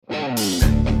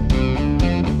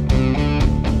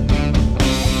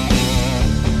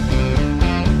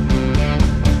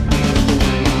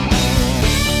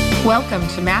Welcome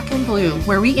to Mac and Blue,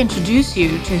 where we introduce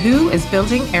you to who is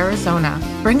building Arizona,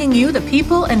 bringing you the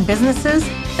people and businesses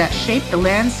that shape the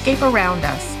landscape around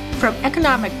us. From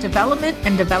economic development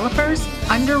and developers,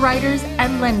 underwriters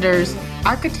and lenders,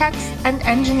 architects and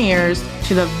engineers,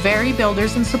 to the very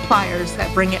builders and suppliers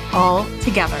that bring it all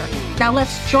together. Now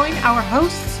let's join our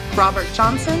hosts, Robert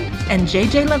Johnson and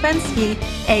JJ Levensky,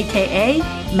 aka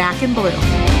Mac and Blue.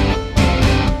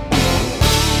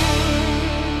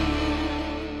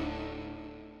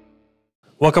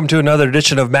 Welcome to another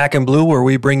edition of Mac and Blue, where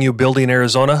we bring you Building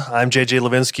Arizona. I'm JJ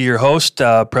Levinsky, your host,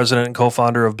 president and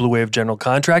co-founder of Blue Wave General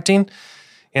Contracting.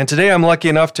 And today I'm lucky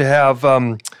enough to have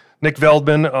Nick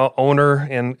Veldman, owner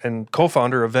and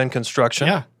co-founder of Venn Construction.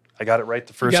 Yeah. I got it right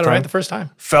the first time. You got it right the first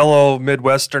time. Fellow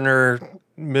Midwesterner,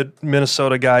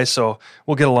 Minnesota guy, so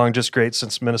we'll get along just great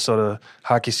since Minnesota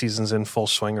hockey season's in full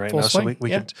swing right now. Swing, so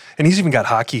we can, and he's even got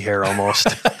hockey hair almost.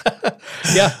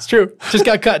 Yeah, it's true. Just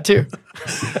got cut too.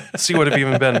 See, would have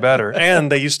even been better.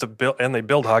 And they used to build, and they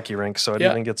build hockey rinks, so it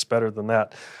even gets better than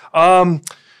that.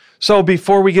 So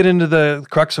before we get into the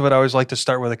crux of it, I always like to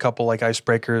start with a couple like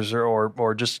icebreakers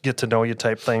or just get to know you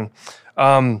type thing.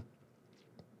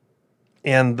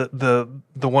 And the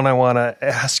one I want to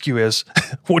ask you is,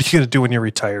 what are you going to do when you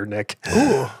retire, Nick?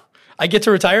 Ooh, I get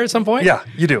to retire at some point? Yeah,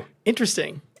 you do.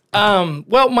 Interesting.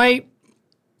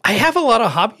 I have a lot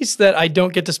of hobbies that I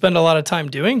don't get to spend a lot of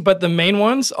time doing, but the main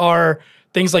ones are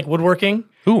things like woodworking.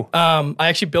 Ooh. I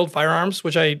actually build firearms,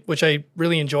 which I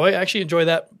really enjoy. I actually enjoy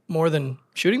that more than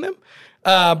shooting them.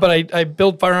 But I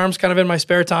build firearms kind of in my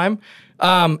spare time.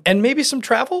 And maybe some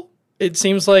travel. It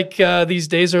seems like these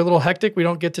days are a little hectic. We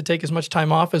don't get to take as much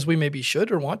time off as we maybe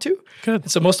should or want to. Good.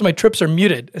 And so most of my trips are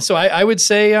muted. And so I would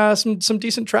say some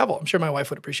decent travel. I'm sure my wife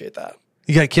would appreciate that.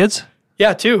 You got kids?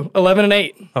 Yeah, 2, 11 and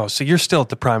 8. Oh, so you're still at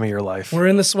the prime of your life. We're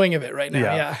in the swing of it right now.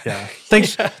 Yeah.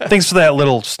 Thanks for that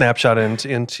little snapshot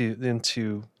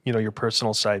into your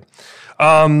personal side.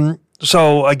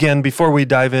 So again, before we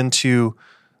dive into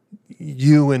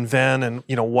you and Venn and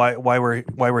why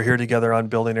we're here together on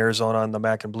Building Arizona on the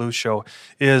Mac and Blue show,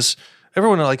 is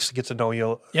everyone likes to get to know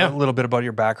you a little bit about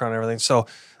your background and everything. So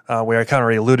I kind of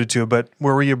already alluded to, but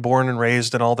where were you born and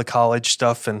raised and all the college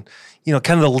stuff and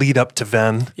kind of the lead up to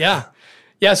Venn?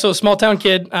 Yeah, so small town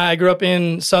kid. I grew up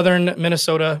in southern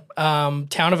Minnesota,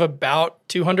 town of about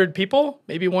 200 people,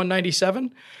 maybe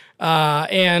 197,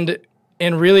 and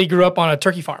really grew up on a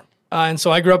turkey farm. And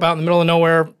so I grew up out in the middle of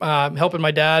nowhere, helping my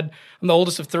dad. I'm the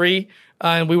oldest of 3,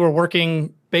 and we were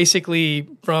working basically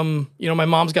from my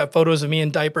mom's got photos of me in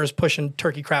diapers pushing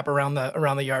turkey crap around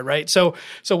the yard, right? So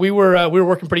we were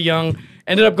working pretty young.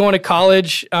 Ended up going to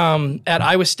college at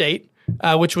Iowa State,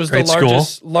 which was Great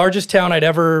the largest town I'd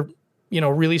ever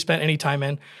really spent any time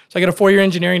in. So I got a 4-year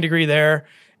engineering degree there.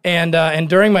 And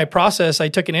during my process, I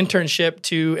took an internship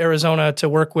to Arizona to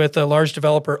work with a large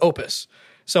developer, Opus.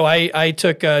 So I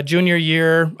took a junior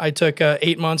year, I took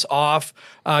 8 months off,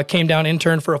 came down,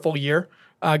 interned for a full year.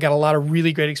 Got a lot of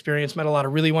really great experience, met a lot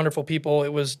of really wonderful people.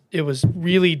 It was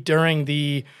really during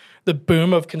the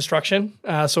boom of construction,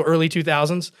 so early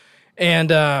 2000s.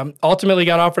 And ultimately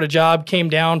got offered a job, came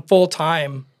down full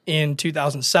time in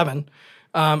 2007.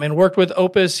 And worked with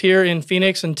Opus here in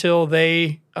Phoenix until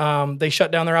they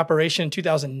shut down their operation in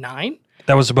 2009.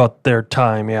 That was about their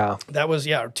time, yeah. That was,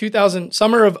 2000,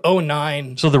 summer of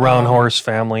 2009. So the Round Horse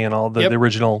family and all the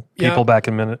original people back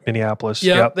in Minneapolis.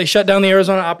 Yeah, they shut down the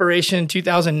Arizona operation in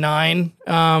 2009.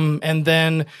 And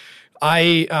then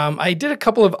I did a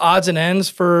couple of odds and ends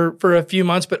for a few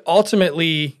months, but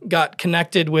ultimately got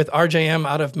connected with RJM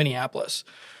out of Minneapolis.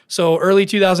 So early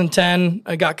 2010,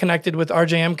 I got connected with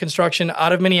RJM Construction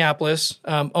out of Minneapolis,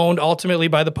 owned ultimately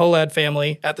by the Polad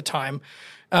family at the time.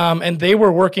 And they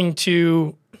were working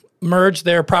to merge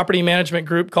their property management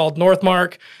group called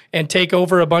Northmark and take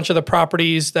over a bunch of the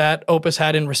properties that Opus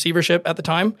had in receivership at the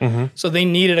time. Mm-hmm. So they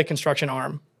needed a construction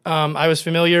arm. I was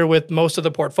familiar with most of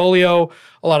the portfolio,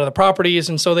 a lot of the properties,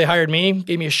 and so they hired me,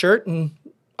 gave me a shirt, and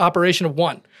operation of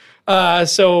 1.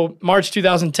 So March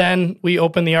 2010, we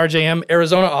opened the RJM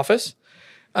Arizona office.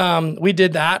 We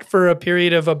did that for a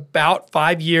period of about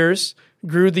 5 years,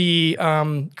 grew the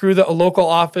local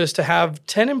office to have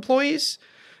 10 employees.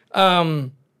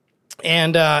 And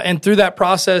through that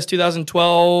process,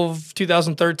 2012,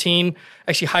 2013,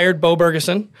 actually hired Bo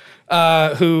Bergeson,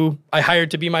 who I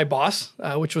hired to be my boss,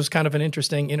 which was kind of an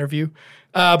interesting interview.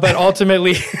 But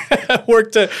ultimately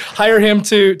worked to hire him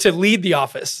to lead the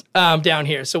office down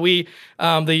here. So we,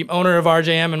 the owner of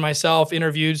RJM and myself,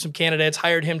 interviewed some candidates,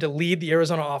 hired him to lead the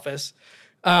Arizona office.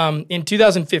 In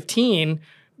 2015,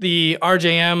 the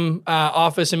RJM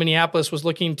office in Minneapolis was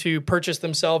looking to purchase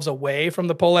themselves away from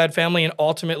the Pohlad family and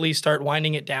ultimately start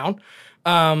winding it down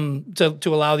to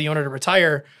allow the owner to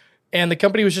retire. And the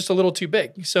company was just a little too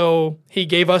big. So he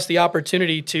gave us the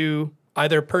opportunity to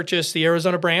either purchase the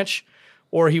Arizona branch,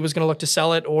 or he was going to look to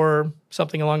sell it, or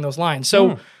something along those lines.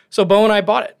 So Bo and I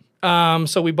bought it.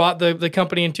 So we bought the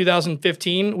company in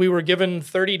 2015. We were given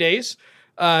 30 days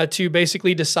to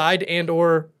basically decide and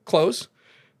or close.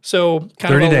 So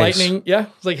kind of a lightning. Yeah.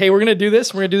 It's like, hey, we're going to do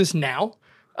this. We're going to do this now.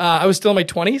 I was still in my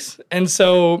 20s. And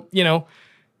so,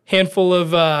 handful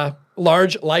of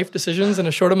large life decisions in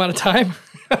a short amount of time.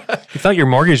 You thought your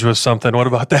mortgage was something. What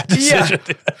about that decision?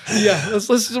 Yeah. Let's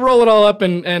just roll it all up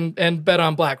and bet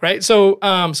on black, right? So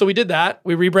we did that.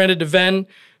 We rebranded to Venn,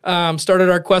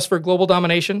 started our quest for global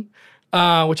domination,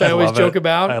 which I always joke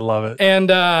about. I love it. And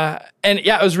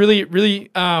yeah, it was really,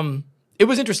 really, it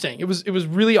was interesting. It was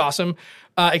really awesome,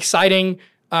 exciting,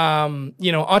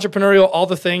 entrepreneurial, all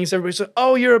the things. Everybody said,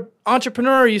 oh, you're an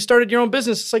entrepreneur. You started your own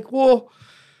business. It's like, well,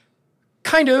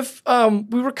 kind of.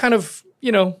 We were kind of,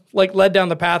 like led down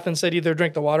the path and said either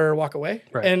drink the water or walk away.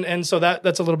 Right. And so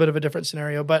that's a little bit of a different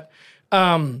scenario. But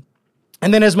and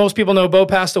then, as most people know, Bo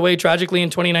passed away tragically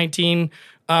in 2019.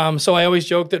 So I always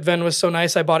joke that Venn was so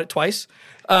nice I bought it twice,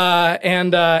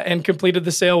 and completed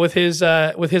the sale with his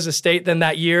estate then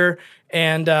that year,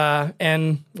 and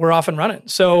we're off and running.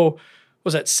 So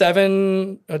was that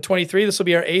 23? This will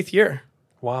be our 8th year.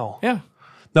 Wow. Yeah.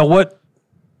 Now what?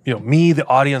 Me, the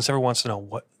audience, everyone wants to know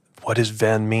what does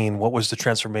Venn mean? What was the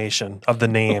transformation of the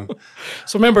name?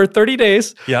 So remember, 30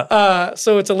 days. Yeah.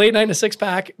 So it's a late night and a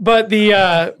 6-pack. But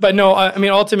no, I mean,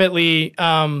 ultimately.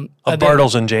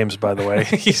 Bartles and James, by the way.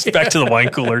 He's back to the wine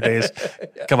cooler days.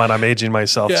 Come on, I'm aging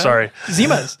myself. Yeah. Sorry.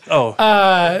 Zimas.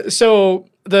 Oh. So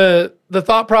the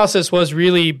thought process was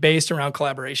really based around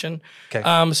collaboration.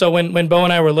 Okay. So when Bo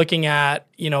and I were looking at,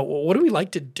 what do we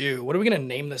like to do? What are we going to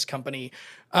name this company?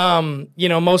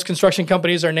 Most construction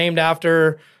companies are named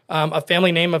after a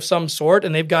family name of some sort,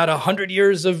 and they've got 100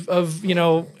 years of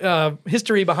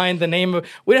history behind the name.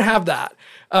 We didn't have that.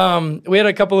 We had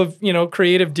a couple of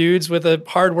creative dudes with a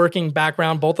hardworking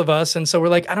background, both of us, and so we're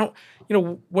like,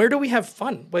 where do we have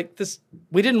fun? Like this,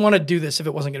 we didn't want to do this if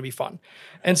it wasn't going to be fun.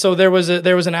 And so there was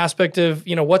an aspect of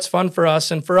what's fun for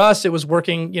us, and for us it was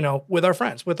working with our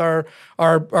friends, with our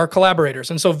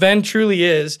collaborators. And so Venn truly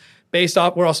is based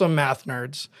off. We're also math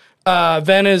nerds.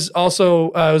 Venn is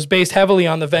also was based heavily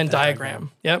on the Venn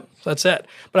diagram. Yep, that's it.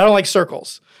 But I don't like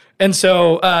circles. And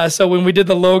so when we did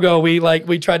the logo, we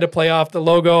tried to play off the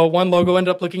logo. One logo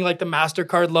ended up looking like the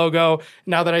MasterCard logo.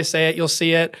 Now that I say it, you'll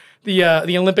see it.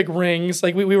 The Olympic rings,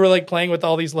 we were playing with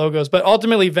all these logos. But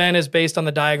ultimately, Venn is based on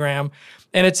the diagram,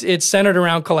 and it's centered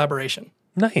around collaboration.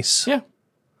 Nice. Yeah.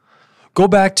 Go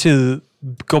back to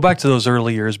those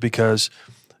early years, because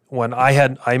when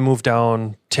I moved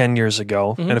down 10 years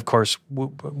ago, and of course,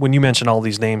 when you mention all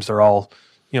these names, they're all,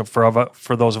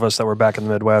 for those of us that were back in the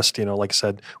Midwest, like I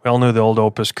said, we all knew the old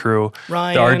Opus crew,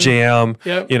 Ryan, the RJM,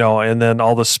 yep. And then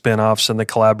all the spin-offs and the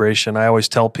collaboration. I always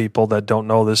tell people that don't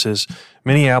know this is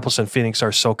Minneapolis and Phoenix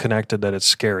are so connected that it's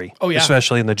scary. Oh, yeah.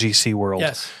 Especially in the GC world.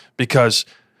 Yes. Because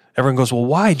everyone goes, well,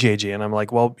 why, JJ? And I'm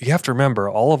like, well, you have to remember,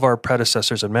 all of our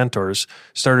predecessors and mentors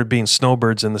started being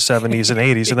snowbirds in the 70s and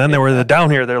 80s. And then they were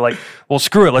down here. They're like, well,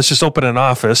 screw it. Let's just open an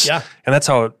office. Yeah. And that's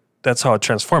how it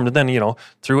transformed. And then,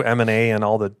 through M&A and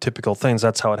all the typical things,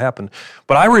 that's how it happened.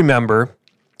 But I remember,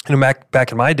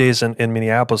 back in my days in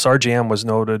Minneapolis, RJM was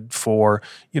noted for,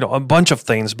 a bunch of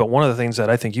things. But one of the things that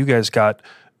I think you guys got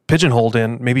pigeonholed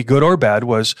in, maybe good or bad,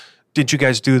 was, didn't you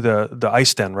guys do the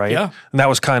ice den, right? Yeah. And that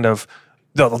was kind of,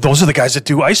 those are the guys that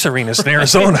do ice arenas in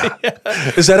Arizona. Yeah.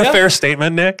 Is that a fair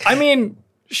statement, Nick? I mean,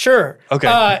 sure.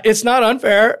 Okay. It's not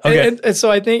unfair. Okay. And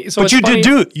so I think so. But you did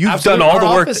do. You've done all the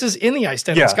work. Our office is in the ice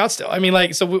den in Scottsdale. I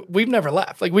mean, so we've never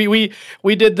left. We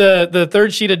did the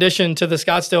third sheet addition to the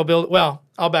Scottsdale build. Well,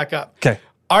 I'll back up. Okay.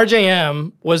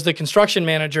 RJM was the construction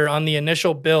manager on the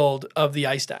initial build of the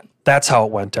ice den. That's how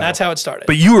it went down. That's how it started.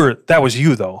 But that was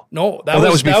you though. No, that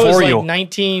was before you.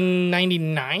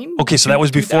 1999. Okay, so that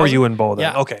was before you and Bo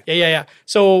then. Yeah. Okay. Yeah.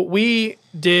 So we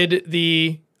did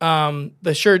the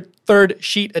third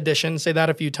sheet edition. Say that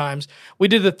a few times. We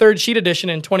did the third sheet edition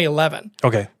in 2011.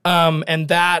 Okay. And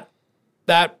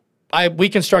we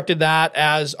constructed that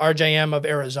as RJM of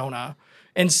Arizona.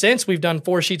 And since we've done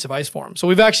 4 sheets of ice for them. So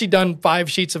we've actually done 5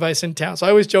 sheets of ice in town. So I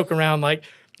always joke around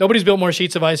nobody's built more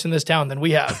sheets of ice in this town than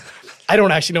we have. I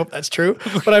don't actually know if that's true,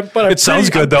 but it sounds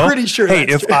good though. I'm pretty sure. Hey,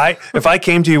 if I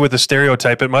came to you with a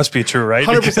stereotype, it must be true, right?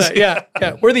 100%. Yeah.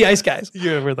 We're the ice guys.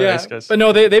 Yeah, we're the ice guys. But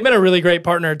no, they've been a really great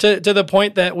partner to the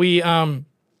point that we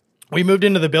we moved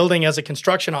into the building as a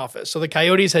construction office. So the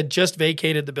Coyotes had just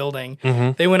vacated the building.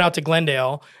 They went out to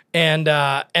Glendale, and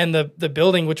the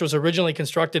building, which was originally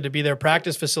constructed to be their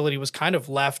practice facility, was kind of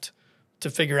left to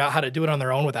figure out how to do it on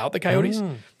their own without the Coyotes.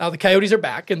 Now the Coyotes are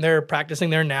back and they're practicing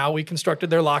there now. We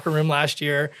constructed their locker room last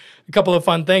year, a couple of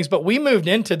fun things, but we moved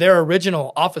into their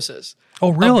original offices. Oh,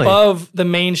 really? Above the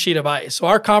main sheet of ice. So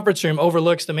our conference room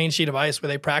overlooks the main sheet of ice where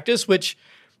they practice, which,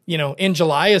 in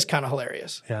July is kind of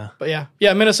hilarious. Yeah. But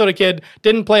yeah, Minnesota kid,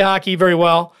 didn't play hockey very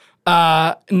well.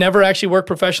 Never actually worked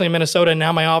professionally in Minnesota. And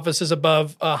now my office is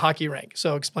above a hockey rink.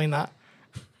 So explain that.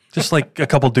 Just like a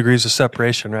couple degrees of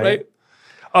separation, right?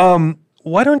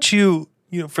 Why don't you,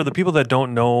 for the people that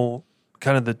don't know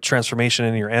kind of the transformation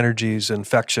in your energy is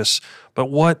infectious, but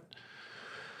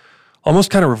almost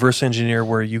kind of reverse engineer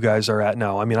where you guys are at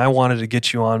now. I mean, I wanted to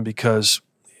get you on because,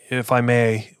 if I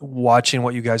may, watching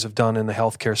what you guys have done in the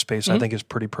healthcare space, I think is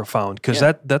pretty profound because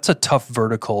that's a tough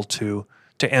vertical to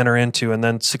enter into and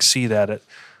then succeed at it.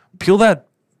 Peel that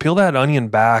onion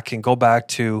back and go back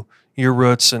to your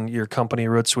roots and your company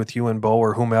roots with you and Bo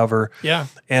or whomever. Yeah.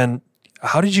 And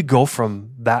how did you go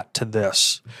from that to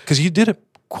this? Because you did it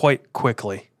quite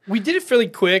quickly. We did it fairly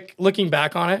quick. Looking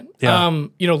back on it,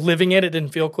 living it didn't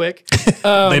feel quick.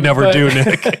 They never do,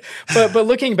 Nick. but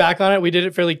looking back on it, we did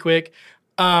it fairly quick.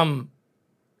 And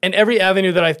every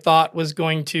avenue that I thought was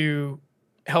going to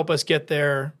help us get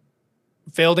there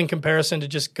failed in comparison to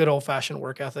just good old fashioned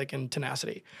work ethic and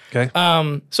tenacity. Okay.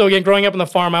 So again, growing up on the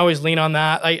farm, I always lean on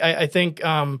that. I think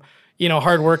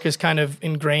hard work is kind of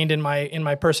ingrained in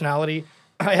my personality.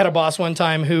 I had a boss one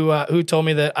time who told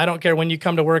me that I don't care when you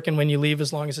come to work and when you leave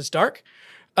as long as it's dark.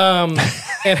 And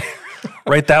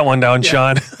write that one down,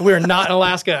 Sean. We're not in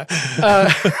Alaska,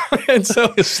 and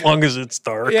so as long as it's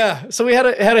dark. Yeah. So we had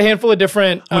a handful of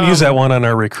different. We'll use that one on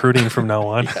our recruiting from now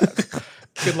on.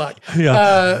 Good luck.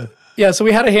 Yeah. So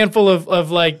we had a handful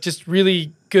of like just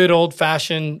really good old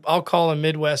fashioned, I'll call them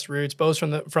Midwest roots, both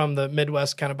from the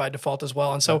Midwest kind of by default as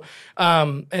well.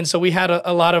 And so we had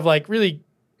a lot of like really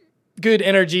good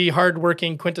energy,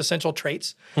 hardworking, quintessential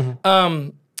traits.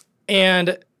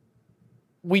 And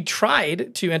we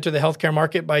tried to enter the healthcare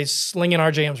market by slinging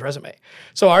RJM's resume.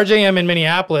 So RJM in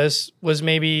Minneapolis was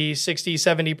maybe 60,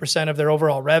 70% of their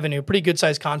overall revenue, pretty good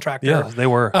sized contractor. Yeah, they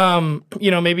were.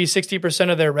 Maybe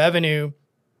 60% of their revenue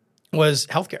was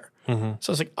healthcare.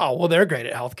 So it's like, oh, well, they're great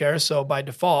at healthcare. So by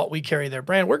default, we carry their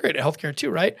brand. We're great at healthcare too,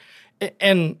 right?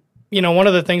 And, one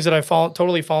of the things that I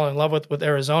totally fallen in love with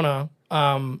Arizona,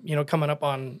 coming up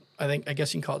on, I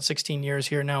guess you can call it 16 years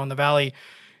here now in the Valley,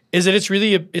 is that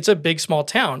it's a big, small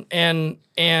town. And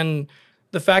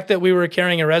the fact that we were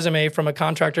carrying a resume from a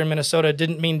contractor in Minnesota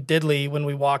didn't mean diddly when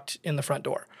we walked in the front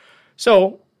door.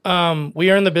 So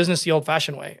we are in the business the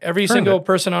old-fashioned way. Every single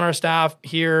person on our staff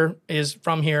here is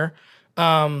from here.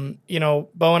 Bo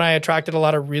and I attracted a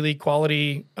lot of really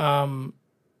quality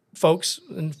folks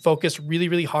and focused really,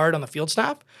 really hard on the field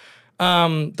staff.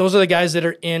 Those are the guys that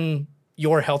are in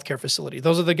your healthcare facility.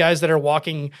 Those are the guys that are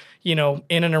walking, in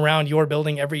and around your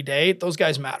building every day. Those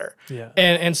guys matter. Yeah.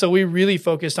 And so we really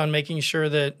focused on making sure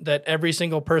that every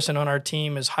single person on our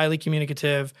team is highly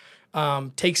communicative,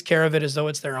 takes care of it as though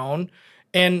it's their own.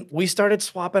 And we started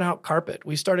swapping out carpet.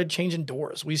 We started changing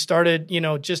doors. We started,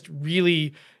 just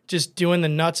really just doing the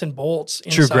nuts and bolts.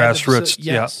 True grassroots.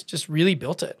 Yes, just really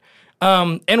built it.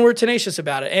 And we're tenacious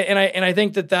about it. And I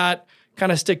think that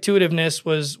kind of stick-to-itiveness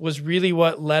was really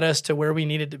what led us to where we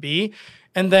needed to be.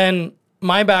 And then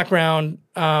my background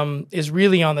is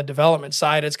really on the development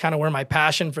side. It's kind of where my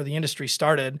passion for the industry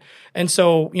started. And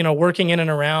so, working in and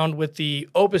around with the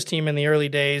Opus team in the early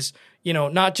days,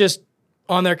 not just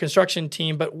on their construction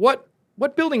team, but what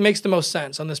building makes the most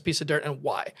sense on this piece of dirt and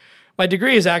why? My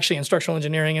degree is actually in structural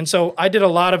engineering. And so I did a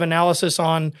lot of analysis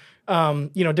on,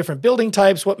 different building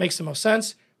types, what makes the most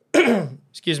sense.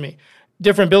 Excuse me.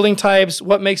 Different building types,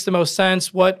 what makes the most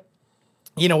sense, what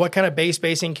kind of base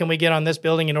spacing can we get on this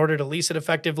building in order to lease it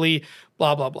effectively,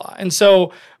 blah, blah, blah. And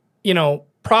so,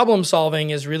 problem solving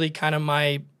is really kind of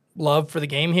my love for the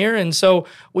game here. And so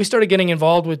we started getting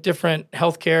involved with different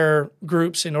healthcare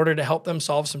groups in order to help them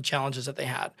solve some challenges that they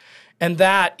had. And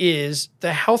that is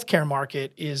the healthcare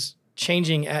market is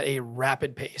changing at a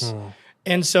rapid pace.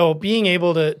 And so being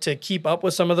able to keep up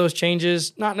with some of those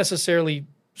changes, not necessarily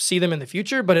see them in the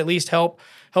future, but at least help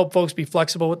folks be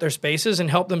flexible with their spaces and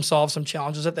help them solve some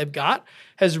challenges that they've got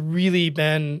has really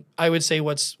been, I would say,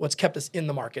 what's kept us in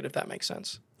the market, if that makes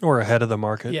sense. Or ahead of the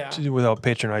market, without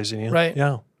patronizing you. Right.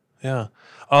 Yeah.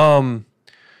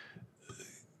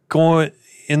 Going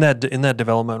in that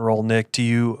development role, Nick, do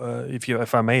you,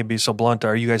 if I may be so blunt,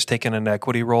 are you guys taking an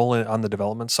equity role on the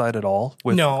development side at all?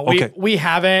 No, we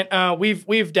haven't.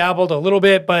 We've dabbled a little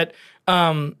bit, but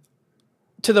to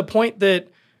the point that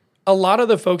a lot of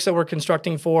the folks that we're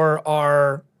constructing for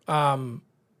are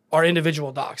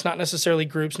individual docs, not necessarily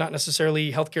groups, not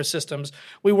necessarily healthcare systems.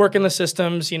 We work in the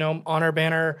systems, on our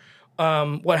banner,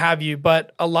 what have you.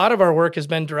 But a lot of our work has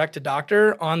been direct to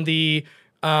doctor on the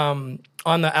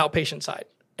outpatient side.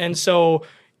 And so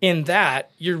in that,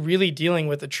 you're really dealing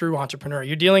with a true entrepreneur.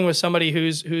 You're dealing with somebody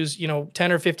who's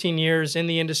 10 or 15 years in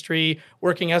the industry,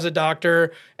 working as a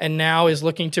doctor, and now is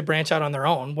looking to branch out on their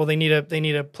own. Well, they need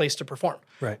a place to perform.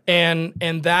 Right.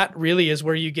 And that really is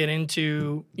where you get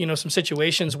into, some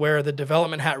situations where the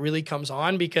development hat really comes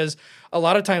on, because a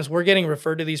lot of times we're getting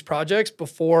referred to these projects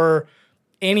before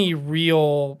any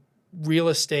real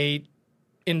estate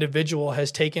individual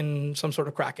has taken some sort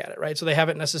of crack at it, right? So they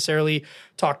haven't necessarily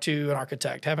talked to an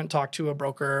architect, haven't talked to a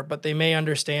broker, but they may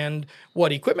understand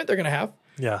what equipment they're going to have.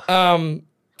 Yeah.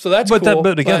 So that's cool.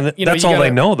 But again, that's all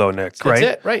they know, though, Nick. Right?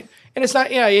 That's it, right? And it's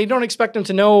not. You don't expect them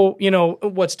to know,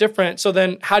 what's different. So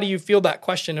then, how do you field that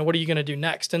question, and what are you going to do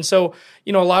next? And so,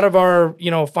 a lot of our,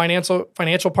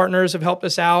 financial partners have helped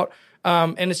us out.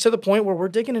 And it's to the point where we're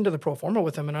digging into the pro forma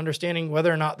with them and understanding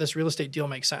whether or not this real estate deal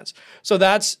makes sense. So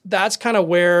that's kind of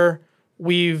where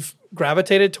we've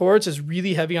gravitated towards, is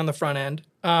really heavy on the front end,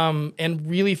 and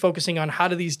really focusing on how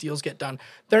do these deals get done.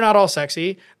 They're not all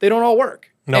sexy. They don't all work.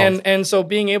 No. And so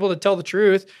being able to tell the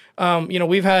truth,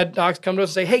 we've had docs come to us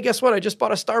and say, hey, guess what? I just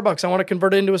bought a Starbucks. I want to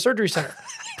convert it into a surgery center.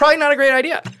 Probably not a great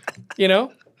idea,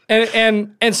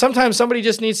 And sometimes somebody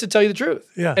just needs to tell you the truth.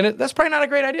 Yeah. And that's probably not a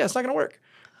great idea. It's not going to work.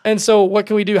 And so what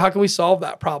can we do? How can we solve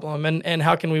that problem? And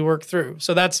how can we work through?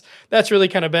 So that's really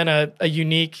kind of been a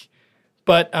unique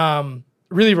but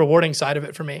really rewarding side of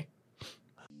it for me.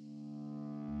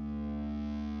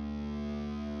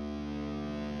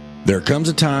 There comes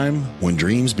a time when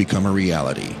dreams become a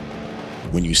reality,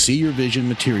 when you see your vision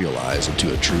materialize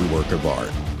into a true work of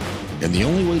art. And the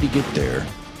only way to get there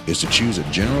is to choose a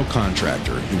general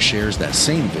contractor who shares that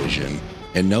same vision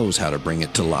and knows how to bring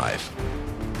it to life.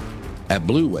 At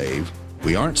Blue Wave,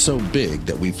 we aren't so big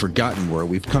that we've forgotten where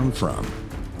we've come from,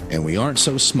 and we aren't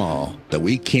so small that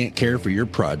we can't care for your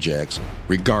projects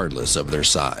regardless of their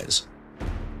size.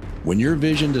 When your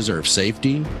vision deserves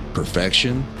safety,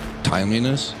 perfection,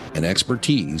 timeliness, and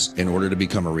expertise in order to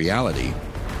become a reality,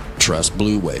 trust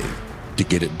Blue Wave to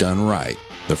get it done right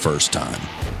the first time.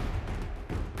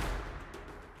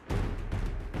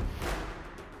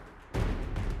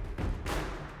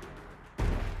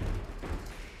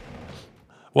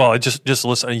 Well, just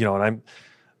listen, and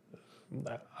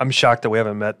I'm shocked that we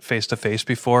haven't met face to face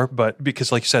before, but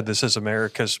because, like you said, this is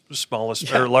America's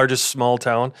smallest or largest small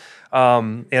town,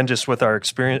 and just with our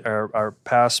experience, our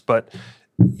past. But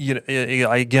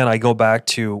I go back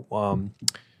to I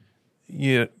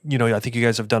think you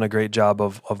guys have done a great job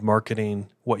of marketing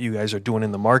what you guys are doing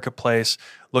in the marketplace,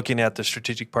 looking at the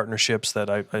strategic partnerships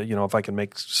that if I can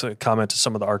make a comment to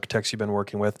some of the architects you've been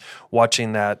working with,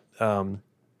 watching that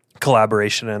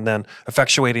collaboration and then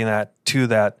effectuating that to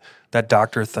that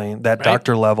doctor thing, that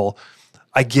doctor level.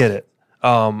 I get it.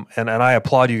 And I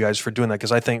applaud you guys for doing that,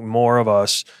 because I think more of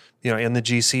us, in the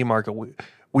GC market,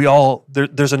 we all,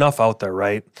 there's enough out there,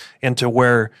 right? And to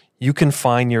where you can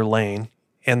find your lane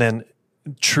and then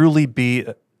truly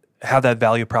have that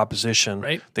value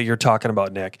proposition that you're talking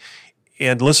about, Nick.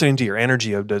 And listening to your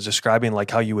energy of describing like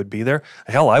how you would be there,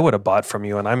 hell, I would have bought from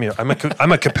you, and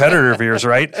I'm a competitor of yours,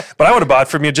 right? But I would have bought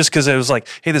from you just because it was like,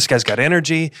 hey, this guy's got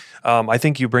energy. I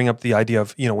think you bring up the idea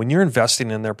of when you're investing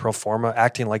in their pro forma,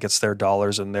 acting like it's their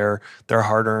dollars and their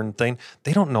hard-earned thing.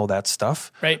 They don't know that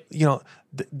stuff, right?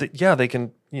 They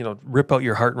can rip out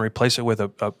your heart and replace it with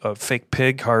a fake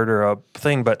pig heart or a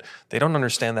thing, but they don't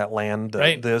understand that land,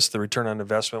 the return on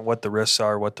investment, what the risks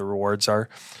are, what the rewards are.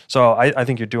 So I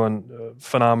think you're doing a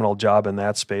phenomenal job in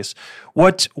that space.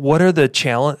 What are the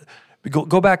challenge?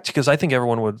 Go back to, because I think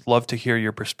everyone would love to hear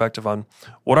your perspective on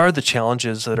what are the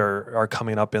challenges that are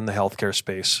coming up in the healthcare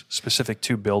space specific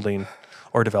to building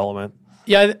or development.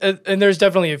 Yeah, and there's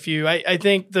definitely a few. I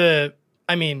think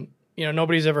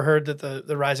nobody's ever heard that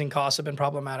the rising costs have been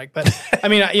problematic, but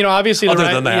obviously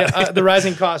the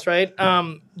rising costs, right?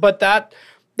 But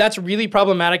that's really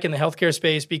problematic in the healthcare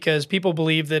space, because people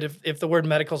believe that if the word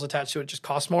medical is attached to it, it just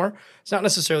costs more. It's not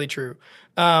necessarily true.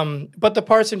 But the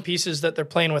parts and pieces that they're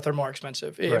playing with are more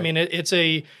expensive. Right. I mean, it's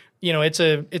a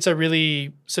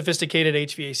really sophisticated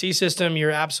HVAC system.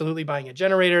 You're absolutely buying a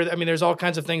generator. I mean, there's all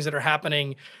kinds of things that are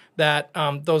happening that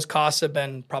those costs have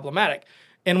been problematic.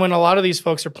 And when a lot of these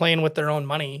folks are playing with their own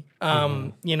money,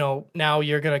 now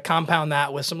you're going to compound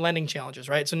that with some lending challenges,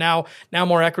 right? So now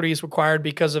more equity is required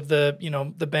because of the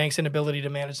bank's inability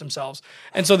to manage themselves.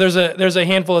 And so there's a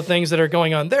handful of things that are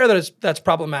going on there that's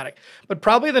problematic. But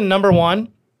probably the number one,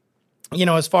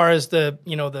 as far as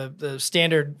the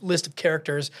standard list of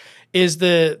characters, is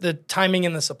the timing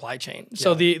in the supply chain. Yeah.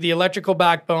 So the electrical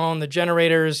backbone, the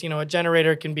generators, a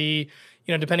generator can be,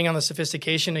 depending on the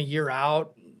sophistication, a year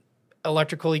out.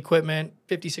 Electrical equipment,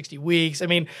 50, 60 weeks. I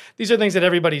mean, these are things that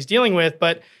everybody's dealing with,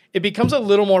 but it becomes a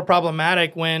little more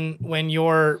problematic when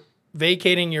you're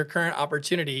vacating your current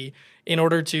opportunity in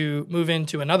order to move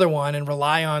into another one and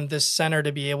rely on this center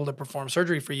to be able to perform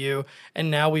surgery for you. And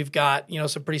now we've got,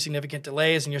 some pretty significant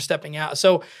delays and you're stepping out.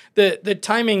 So the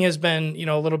timing has been,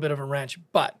 a little bit of a wrench,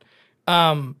 but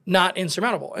not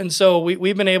insurmountable. And so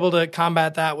we've been able to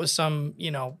combat that with some,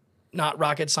 not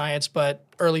rocket science, but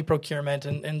early procurement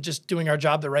and just doing our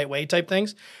job the right way type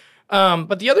things.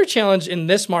 But the other challenge in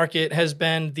this market has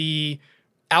been the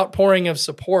outpouring of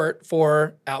support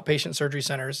for outpatient surgery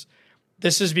centers.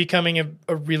 This is becoming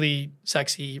a really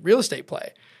sexy real estate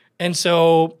play. And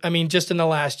so, just in the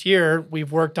last year,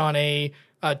 we've worked on a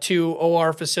 2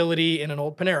 OR facility in an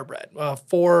old Panera Bread, a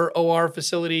 4 OR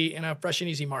facility in a Fresh and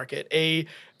Easy market, a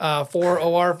 4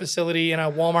 OR facility in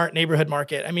a Walmart neighborhood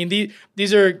market.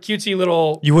 These are cutesy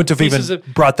little. You wouldn't have even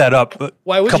brought that up a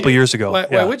couple years ago.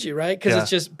 Why would you, right? Because it's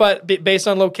just, but based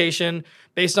on location,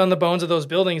 based on the bones of those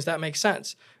buildings, that makes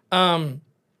sense.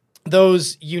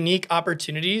 Those unique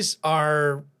opportunities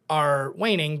are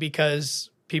waning because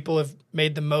people have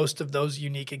made the most of those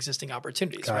unique existing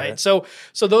opportunities, right? So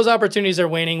those opportunities are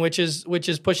waning, which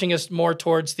is pushing us more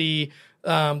towards the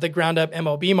ground up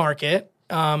MOB market,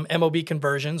 MOB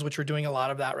conversions, which we're doing a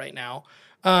lot of that right now.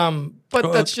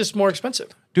 But that's just more expensive.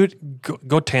 Dude,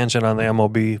 go tangent on the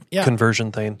MOB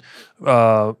conversion thing.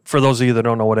 For those of you that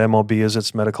don't know what MOB is,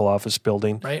 it's medical office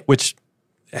building, right? Which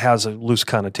has a loose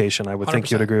connotation. I would 100%.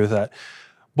 think you'd agree with that.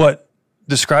 But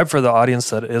describe for the audience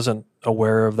that isn't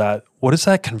aware of that, what does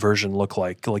that conversion look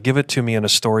like? Like, give it to me in a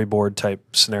storyboard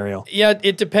type scenario. Yeah,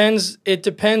 it depends. It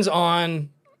depends on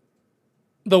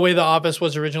the way the office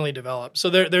was originally developed. So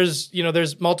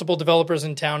there's multiple developers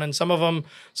in town, and some of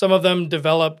them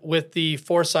develop with the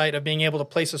foresight of being able to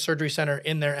place a surgery center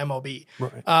in their MOB.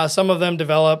 Right. Some of them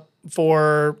develop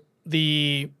for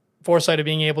the foresight of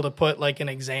being able to put like an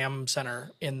exam center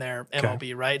in their MOB,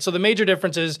 right? So the major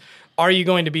difference is, are you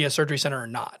going to be a surgery center or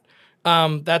not?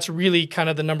 That's really kind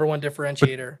of the number one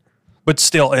differentiator. But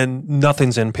still, and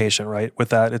nothing's inpatient, right? With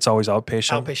that, it's always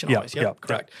outpatient. Outpatient always, yep,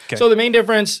 correct. Okay. So the main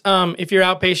difference, if you're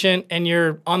outpatient and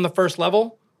you're on the first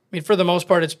level, for the most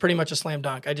part, it's pretty much a slam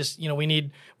dunk. We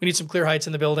need some clear heights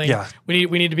in the building. Yeah. We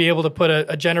need to be able to put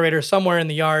a generator somewhere in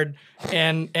the yard,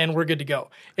 and we're good to go.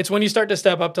 It's when you start to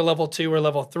step up to level 2 or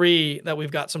level 3 that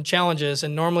we've got some challenges,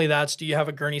 and normally that's, do you have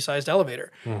a gurney-sized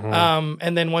elevator? Mm-hmm.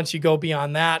 And then once you go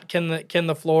beyond that, can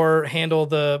the floor handle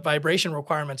the vibration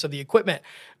requirements of the equipment?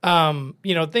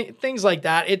 Things like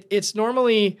that. It's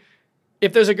normally,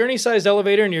 if there's a gurney-sized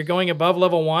elevator and you're going above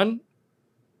level 1,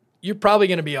 you're probably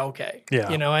going to be okay.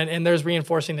 Yeah. And there's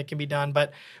reinforcing that can be done.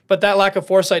 But that lack of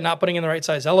foresight, not putting in the right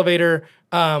size elevator,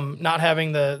 not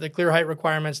having the clear height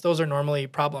requirements, those are normally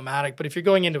problematic. But if you're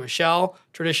going into a shell,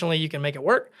 traditionally you can make it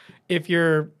work. If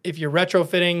you're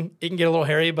retrofitting, it can get a little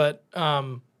hairy, but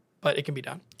it can be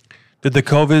done. Did the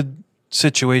COVID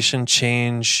situation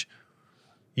change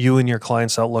you and your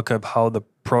clients' outlook of how the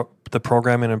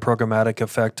programming and programmatic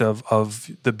effect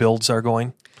of the builds are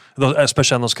going,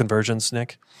 especially on those conversions,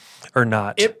 Nick? Or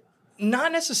not?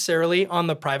 Not necessarily on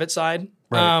the private side.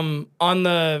 Right. On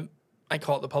the, I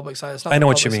call it the public side. It's not I know the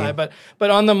what public you mean. side, but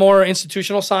on the more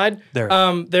institutional side,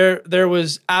 there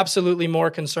was absolutely more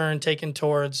concern taken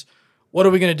towards what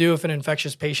are we going to do if an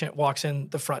infectious patient walks in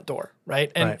the front door,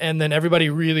 right? And then everybody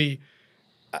really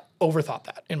overthought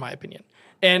that, in my opinion.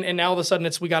 And now all of a sudden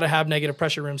we got to have negative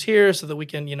pressure rooms here so that we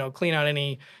can clean out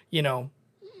any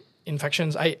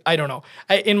infections. I don't know.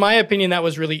 In my opinion, that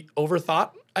was really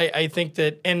overthought. I think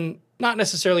that, and not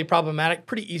necessarily problematic,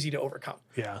 pretty easy to overcome.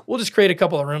 Yeah. We'll just create a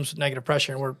couple of rooms with negative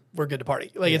pressure and we're good to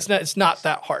party. It's not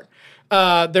that hard.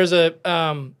 There's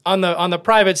on the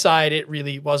private side, it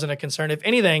really wasn't a concern. If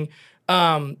anything,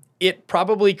 it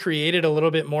probably created a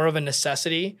little bit more of a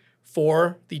necessity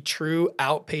for the true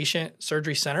outpatient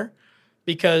surgery center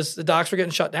because the docs were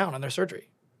getting shut down on their surgery.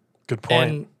 Good point.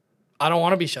 And I don't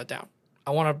want to be shut down.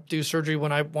 I want to do surgery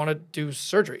when I want to do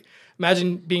surgery.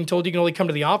 Imagine being told you can only come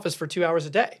to the office for 2 hours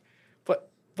a day. But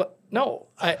but no,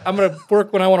 I'm going to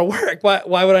work when I want to work.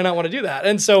 Why would I not want to do that?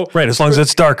 And so, right, as long as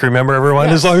it's dark, remember everyone,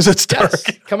 yes, as long as it's dark.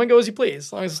 Yes, come and go as you please,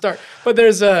 as long as it's dark. But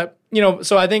there's so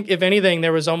I think if anything,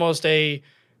 there was almost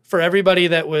for everybody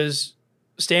that was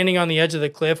standing on the edge of the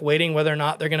cliff, waiting whether or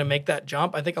not they're going to make that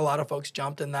jump. I think a lot of folks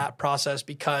jumped in that process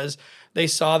because they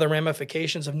saw the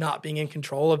ramifications of not being in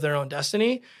control of their own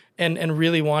destiny and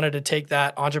really wanted to take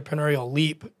that entrepreneurial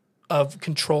leap of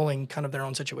controlling kind of their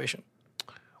own situation.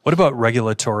 What about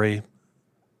regulatory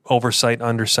oversight,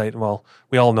 undersight? Well,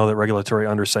 we all know that regulatory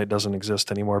undersight doesn't exist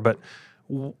anymore, but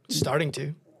Starting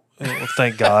to. well,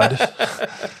 thank God.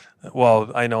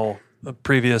 Well, I know our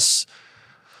previous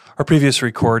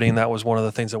recording, that was one of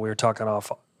the things that we were talking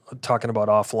about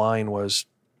offline was,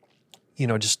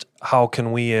 just how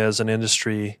can we as an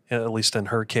industry, at least in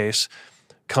her case,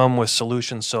 come with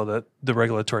solutions so that the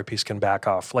regulatory piece can back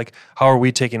off? Like, how are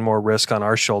we taking more risk on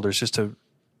our shoulders just to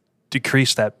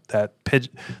decrease that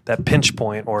pinch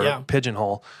point or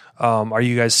pigeonhole? Are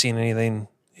you guys seeing anything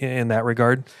in that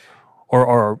regard,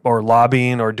 or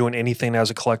lobbying or doing anything as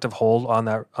a collective whole on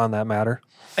that matter?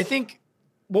 I think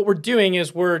what we're doing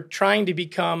is we're trying to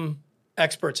become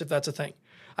experts, if that's a thing.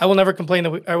 I will never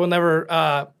complain I will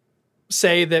never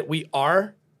say that we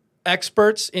are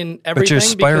experts in everything. But you're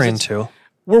aspiring to.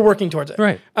 We're working towards it.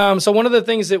 Right. So one of the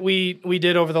things that we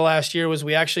did over the last year was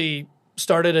we actually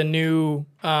started a new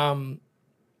version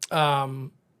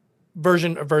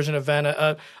of Venn,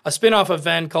 a spinoff of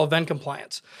Venn called Venn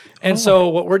Compliance. And so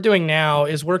what we're doing now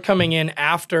is we're coming in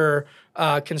after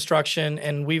construction,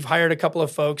 and we've hired a couple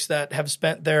of folks that have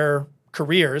spent their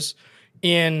careers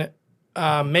in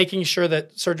making sure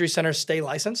that surgery centers stay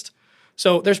licensed.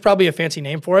 So there's probably a fancy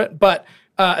name for it, but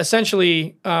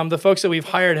essentially the folks that we've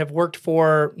hired have worked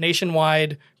for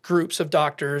nationwide groups of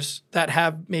doctors that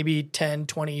have maybe 10,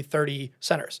 20, 30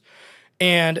 centers.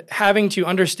 And having to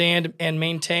understand and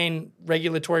maintain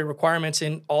regulatory requirements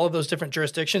in all of those different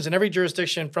jurisdictions. And every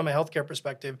jurisdiction from a healthcare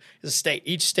perspective is a state.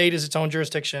 Each state is its own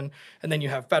jurisdiction, and then you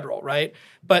have federal, right?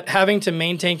 But having to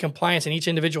maintain compliance in each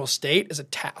individual state is a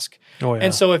task. Oh, yeah.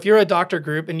 And so if you're a doctor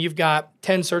group and you've got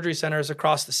 10 surgery centers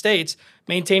across the states,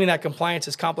 maintaining that compliance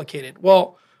is complicated.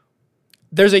 Well,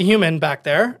 there's a human back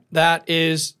there that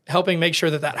is helping make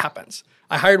sure that happens.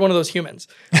 I hired one of those humans.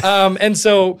 And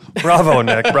so bravo,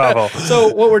 Nick, bravo.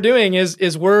 So what we're doing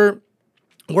is we're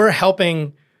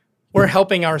helping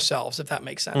ourselves, if that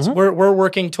makes sense. Mm-hmm. We're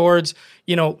working towards,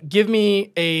 give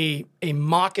me a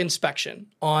mock inspection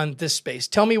on this space.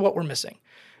 Tell me what we're missing.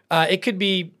 It could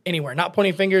be anywhere, not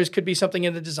pointing fingers, could be something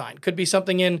in the design, could be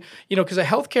something in, because a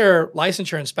healthcare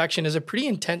licensure inspection is a pretty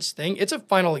intense thing. It's a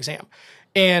final exam.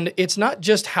 And it's not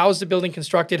just how's the building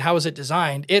constructed, how is it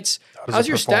designed? It's how's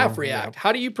your staff react? Yeah.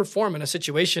 How do you perform in a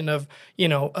situation of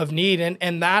need?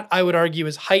 And that, I would argue,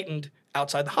 is heightened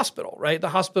outside the hospital, right? The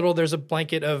hospital, there's a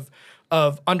blanket of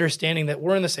understanding that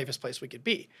we're in the safest place we could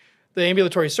be. The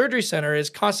ambulatory surgery center is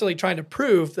constantly trying to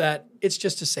prove that it's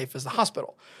just as safe as the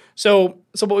hospital. So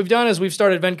what we've done is we've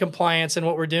started Venn Compliance, and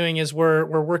what we're doing is we're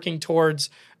working towards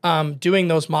doing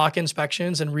those mock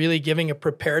inspections and really giving a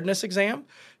preparedness exam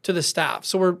to the staff.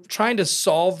 So we're trying to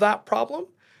solve that problem.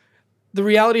 The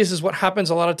reality is what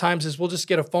happens a lot of times is we'll just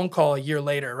get a phone call a year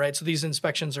later, right? So these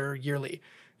inspections are yearly,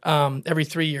 every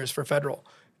 3 years for federal.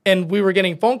 And we were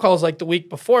getting phone calls like the week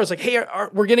before. It's like, hey,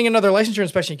 we're getting another licensure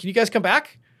inspection. Can you guys come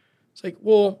back? It's like,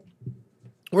 well,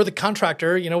 we're the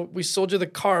contractor. We sold you the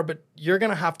car, but you're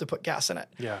going to have to put gas in it.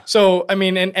 Yeah. So, I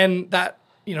mean, and that,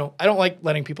 I don't like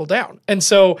letting people down. And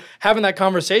so having that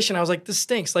conversation, I was like, this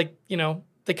stinks. Like,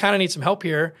 they kind of need some help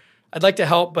here. I'd like to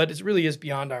help, but it really is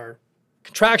beyond our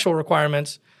contractual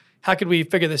requirements. How could we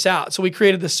figure this out? So we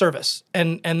created this service,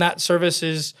 and that service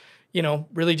is,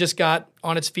 really just got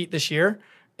on its feet this year.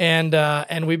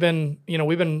 And we've been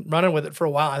running with it for a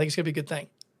while. I think it's gonna be a good thing.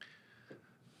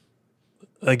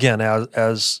 Again,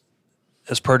 as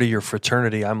part of your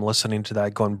fraternity, I'm listening to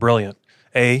that going, brilliant.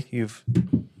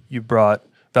 You brought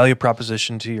value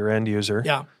proposition to your end user.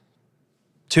 Yeah.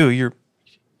 2,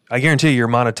 I guarantee you're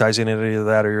monetizing it, either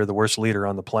that or you're the worst leader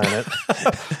on the planet.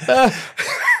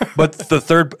 But the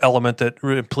third element that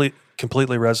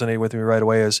completely resonated with me right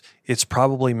away is it's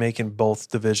probably making both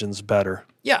divisions better.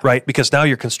 Yeah. Right? Because now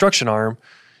your construction arm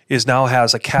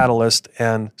has a catalyst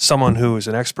and someone who is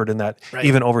an expert in that, right,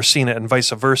 even overseeing it, and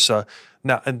vice versa.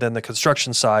 Now, and then the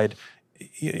construction side,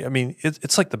 I mean,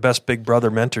 it's like the best big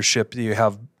brother mentorship that you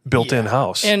have built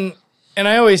in-house. And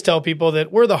I always tell people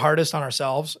that we're the hardest on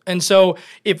ourselves. And so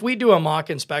if we do a mock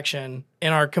inspection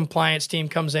and our compliance team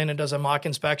comes in and does a mock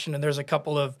inspection and there's a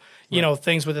couple of,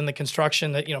 things within the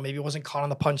construction that, maybe it wasn't caught on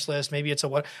the punch list, maybe it's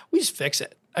we just fix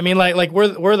it. I mean, like we're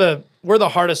the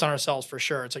hardest on ourselves for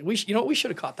sure. It's like we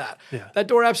should have caught that. Yeah. That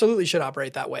door absolutely should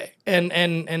operate that way.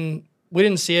 And we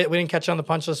didn't see it. We didn't catch it on the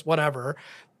punch list. Whatever.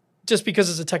 Just because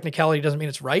it's a technicality doesn't mean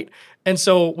it's right. And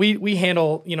so we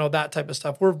handle that type of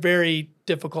stuff. We're very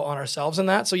difficult on ourselves in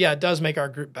that. So yeah, it does make our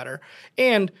group better.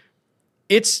 And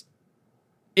it's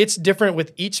different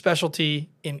with each specialty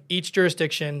in each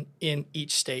jurisdiction in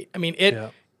each state. I mean,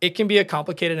 it can be a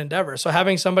complicated endeavor. So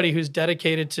having somebody who's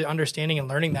dedicated to understanding and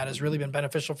learning that has really been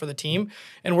beneficial for the team.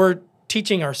 And we're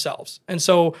teaching ourselves. And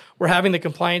so we're having the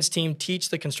compliance team teach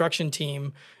the construction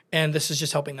team, and this is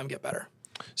just helping them get better.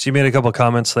 So you made a couple of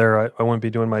comments there. I wouldn't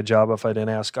be doing my job if I didn't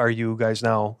ask, are you guys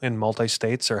now in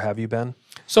multi-states or have you been?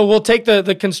 So we'll take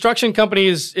the construction company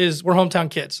is we're hometown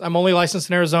kids. I'm only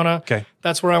licensed in Arizona. Okay.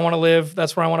 That's where I want to live.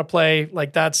 That's where I want to play.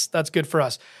 Like that's good for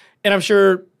us. And I'm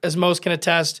sure, as most can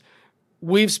attest,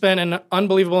 we've spent an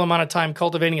unbelievable amount of time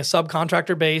cultivating a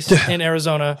subcontractor base in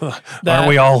Arizona. Aren't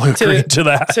we all agreeing to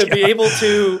that? To be able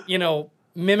to,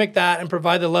 mimic that and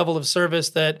provide the level of service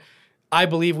that I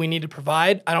believe we need to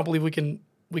provide. I don't believe we can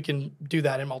do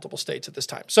that in multiple states at this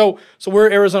time. So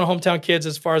we're Arizona hometown kids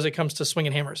as far as it comes to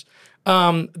swinging hammers.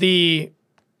 The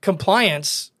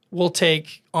compliance we'll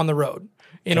take on the road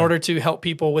in order to help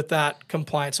people with that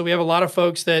compliance. So we have a lot of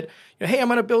folks that, hey, I'm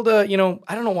going to build I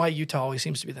don't know why Utah always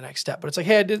seems to be the next step, but it's like,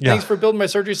 hey, thanks for building my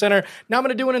surgery center. Now I'm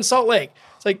going to do it in Salt Lake.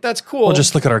 It's like, that's cool. Well,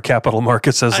 just look at our capital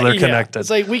markets as they're connected. It's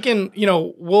like we can,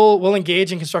 we'll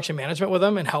engage in construction management with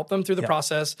them and help them through the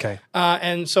process. Okay.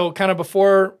 And so kind of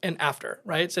before and after,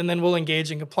 right? And then we'll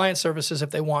engage in compliance services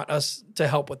if they want us to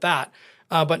help with that,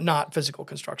 but not physical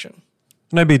construction.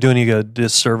 And I'd be doing you a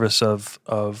disservice of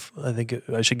I think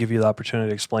I should give you the opportunity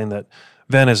to explain that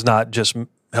Venn is not just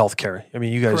healthcare. I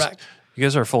mean, you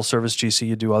guys are a full service GC.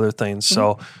 You do other things.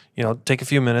 Mm-hmm. So, take a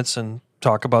few minutes and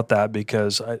talk about that,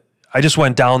 because I just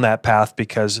went down that path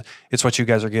because it's what you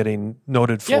guys are getting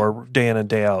noted for day in and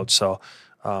day out. So,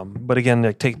 but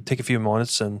again, take a few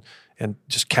moments and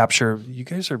just capture, you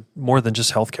guys are more than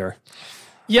just healthcare.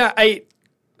 Yeah,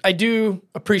 I do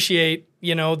appreciate,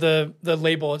 the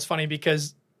label. It's funny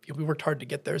because we worked hard to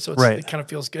get there, so it kind of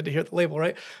feels good to hear the label,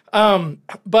 right?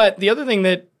 But the other thing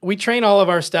that we train all of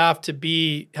our staff to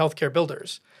be healthcare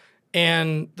builders,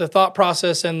 and the thought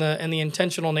process and the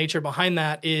intentional nature behind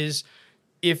that is,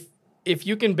 if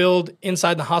you can build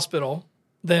inside the hospital,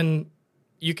 then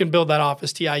you can build that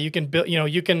office TI. You can build,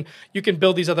 you can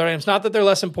build these other items. Not that they're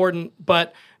less important,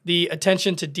 but the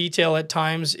attention to detail at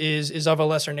times is of a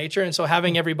lesser nature. And so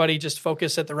having everybody just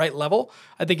focus at the right level,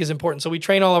 I think, is important. So we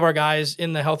train all of our guys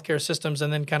in the healthcare systems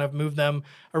and then kind of move them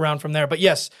around from there. But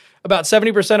yes, about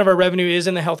 70% of our revenue is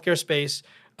in the healthcare space.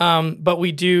 But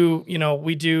we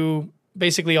do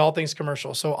basically all things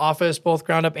commercial. So office, both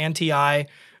ground up and TI.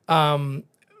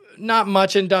 Not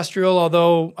much industrial,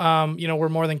 although we're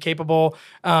more than capable.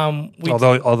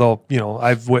 Although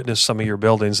I've witnessed some of your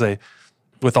buildings.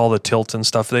 With all the tilt and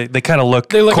stuff, they kind of look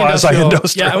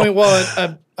quasi-industrial. Yeah, I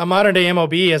mean, a modern day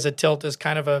MOB as a tilt is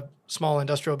kind of a small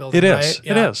industrial building. It is. Right?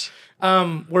 Yeah. It is.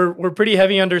 We're pretty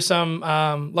heavy under some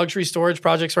luxury storage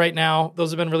projects right now. Those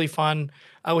have been really fun,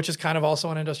 which is kind of also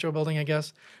an industrial building, I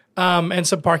guess, and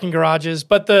some parking garages.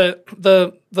 But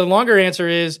the longer answer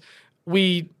is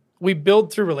we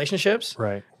build through relationships,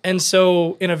 right? And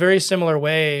so in a very similar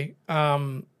way,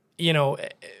 I'll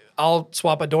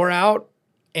swap a door out,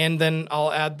 and then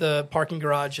I'll add the parking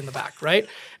garage in the back, right?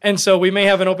 And so we may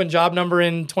have an open job number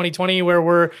in 2020 where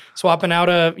we're swapping out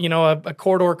a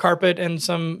corridor carpet and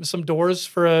some doors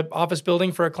for an office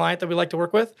building for a client that we like to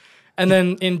work with. And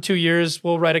then in 2 years,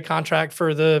 we'll write a contract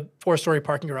for the 4-story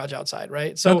parking garage outside,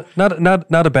 right? So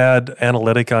not a bad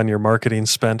analytic on your marketing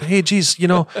spend. Hey, geez,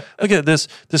 look at this.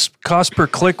 This cost per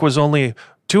click was only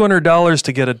 $200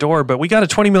 to get a door, but we got a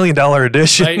 $20 million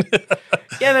addition. Right?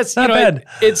 Yeah, that's not bad.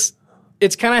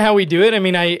 It's kind of how we do it. I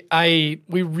mean,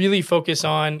 we really focus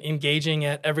on engaging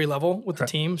at every level with the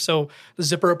team. So the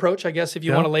zipper approach, I guess, if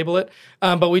you want to label it.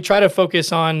 But we try to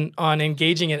focus on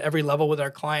engaging at every level with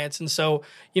our clients. And so,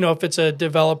 if it's a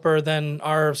developer, then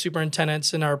our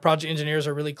superintendents and our project engineers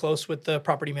are really close with the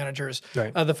property managers,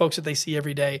 the folks that they see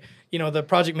every day. The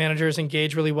project managers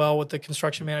engage really well with the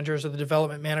construction managers or the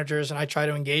development managers, and I try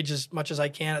to engage as much as I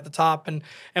can at the top. And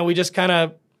we just kind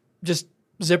of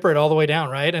zipper it all the way down,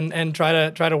 right? And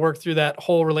try to work through that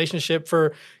whole relationship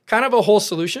for kind of a whole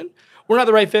solution. We're not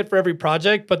the right fit for every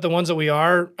project, but the ones that we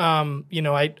are, I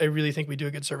really think we do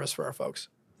a good service for our folks.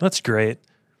 That's great.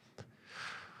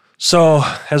 So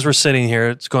as we're sitting here,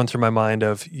 it's going through my mind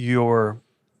of you're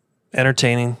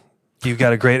entertaining. You've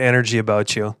got a great energy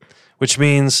about you, which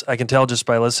means I can tell just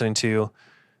by listening to you,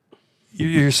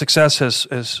 your success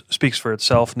speaks for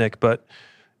itself, Nick, but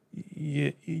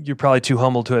you're probably too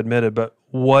humble to admit it, but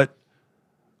what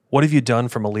have you done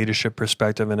from a leadership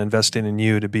perspective and investing in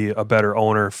you to be a better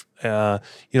owner?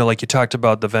 Like you talked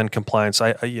about the Venn compliance.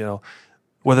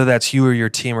 Whether that's you or your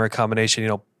team or a combination,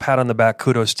 pat on the back,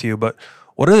 kudos to you. But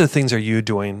what other things are you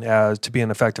doing to be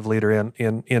an effective leader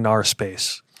in our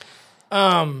space?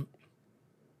 Well,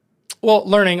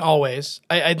 learning always.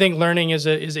 I think learning is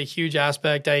a huge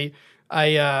aspect.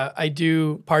 I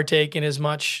do partake in as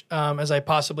much as I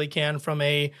possibly can from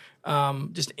a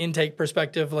just intake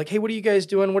perspective. Like, hey, what are you guys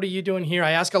doing? What are you doing here?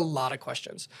 I ask a lot of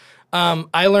questions.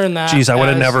 I learned that. Geez, I would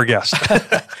have never guessed.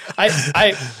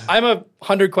 I'm a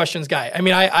 100 questions guy. I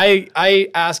mean, I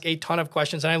ask a ton of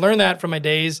questions, and I learned that from my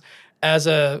days as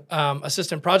a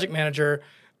assistant project manager.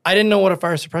 I didn't know what a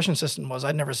fire suppression system was.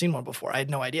 I'd never seen one before. I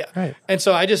had no idea. Right. And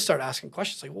so I just started asking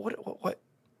questions like,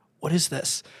 what is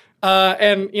this?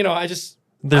 I just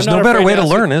there's no better way to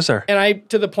learn, is there? And I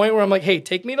to the point where I'm like, hey,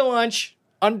 take me to lunch,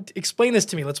 explain this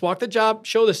to me. Let's walk the job,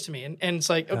 show this to me. And it's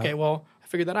like, okay, well, I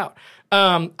figured that out.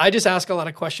 I just ask a lot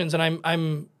of questions,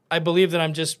 and I believe that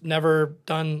I'm just never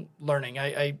done learning.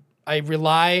 I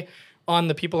rely on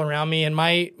the people around me, and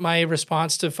my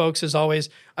response to folks is always,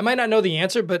 I might not know the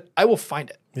answer, but I will find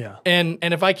it. Yeah. And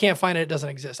if I can't find it, it doesn't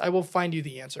exist. I will find you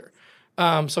the answer.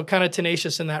 So kind of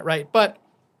tenacious in that, right? But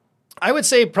I would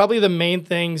say probably the main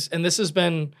things, and this has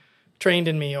been trained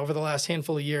in me over the last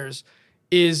handful of years,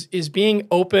 is being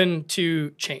open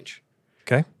to change.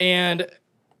 Okay. And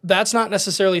that's not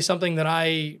necessarily something that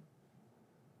I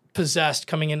possessed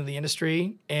coming into the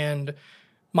industry. And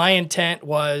my intent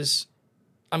was,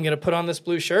 I'm going to put on this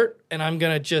blue shirt and I'm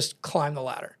going to just climb the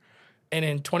ladder. And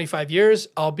in 25 years,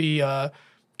 I'll be a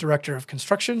director of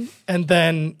construction. And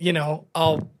then,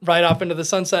 I'll ride off into the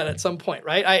sunset at some point,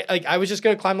 right? I was just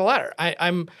going to climb the ladder.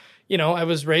 I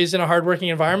was raised in a hardworking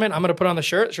environment. I'm going to put on the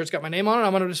shirt. The shirt's got my name on it.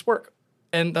 I'm going to just work.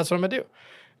 And that's what I'm going to do.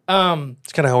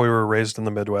 It's kind of how we were raised in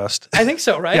the Midwest. I think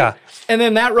so, right? Yeah. And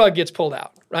then that rug gets pulled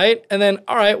out, right? And then,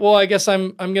 all right, well, I guess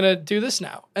I'm going to do this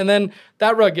now. And then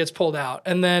that rug gets pulled out.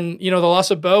 And then, the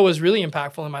loss of Bo was really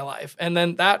impactful in my life. And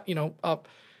then that,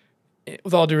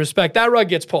 with all due respect, that rug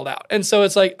gets pulled out. And so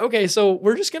it's like, okay, so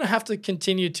we're just going to have to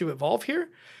continue to evolve here.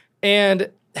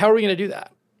 And how are we going to do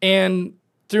that? And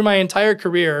through my entire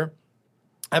career,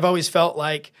 I've always felt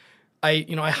like I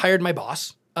hired my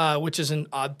boss. Which is an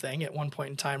odd thing at one point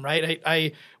in time, right?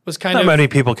 I was kind Not of... many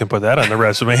people can put that on the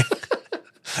resume.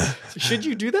 Should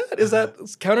you do that? Is that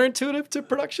counterintuitive to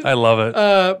production? I love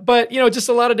it. But just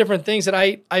a lot of different things that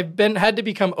I've had to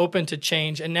become open to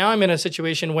change. And now I'm in a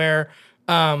situation where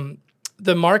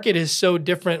the market is so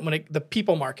different the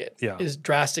people market is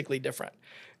drastically different.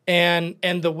 And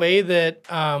the way that...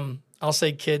 I'll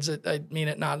say kids, I mean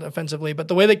it not offensively, but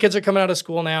the way that kids are coming out of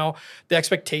school now, the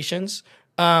expectations,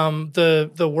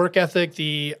 the work ethic,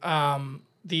 the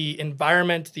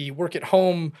environment, the work at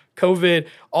home, COVID,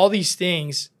 all these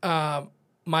things,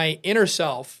 my inner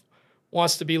self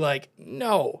wants to be like,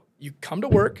 no, you come to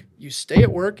work, you stay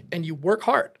at work, and you work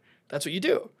hard. That's what you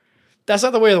do. That's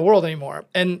not the way of the world anymore.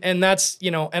 And that's,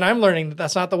 and I'm learning that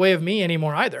that's not the way of me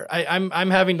anymore either. I'm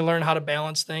having to learn how to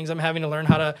balance things. I'm having to learn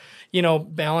how to,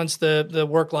 balance the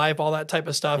work life, all that type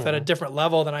of stuff at a different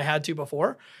level than I had to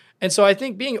before. And so I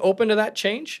think being open to that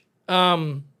change,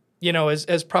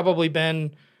 has probably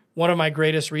been one of my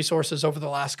greatest resources over the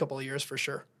last couple of years for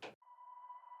sure.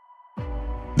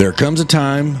 There comes a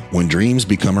time when dreams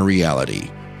become a reality,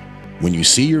 when you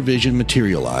see your vision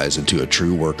materialize into a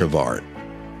true work of art.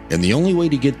 And the only way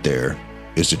to get there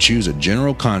is to choose a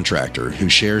general contractor who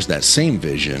shares that same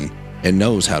vision and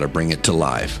knows how to bring it to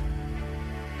life.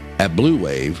 At Blue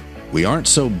Wave, we aren't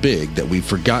so big that we've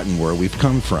forgotten where we've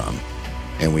come from.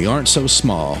 And we aren't so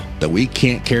small that we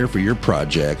can't care for your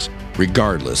projects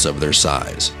regardless of their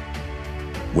size.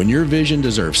 When your vision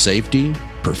deserves safety,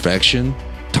 perfection,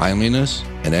 timeliness,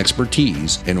 and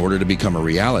expertise in order to become a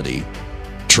reality,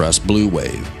 trust Blue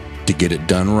Wave to get it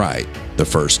done right the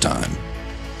first time.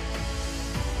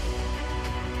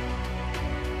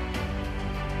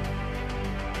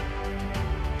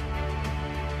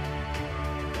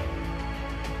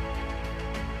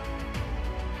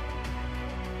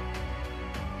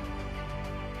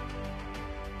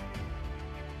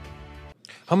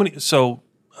 How many? So,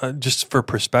 just for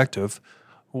perspective,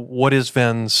 what is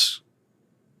Venn's?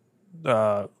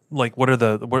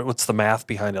 What's the math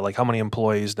behind it? Like, how many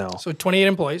employees now? So 28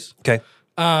 employees. Okay.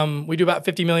 We do about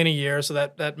 $50 million a year, so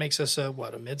that makes us a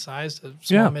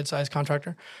mid-sized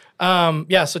contractor.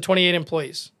 So 28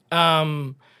 employees.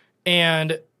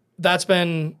 And that's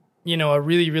been, a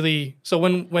really, really. So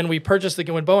when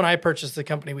Bo and I purchased the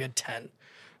company, we had 10.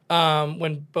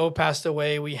 When Bo passed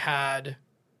away, we had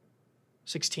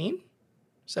 16,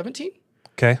 17.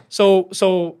 Okay.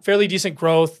 So fairly decent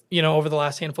growth, over the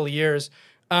last handful of years.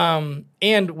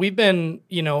 And we've been,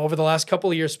 over the last couple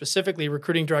of years specifically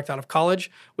recruiting direct out of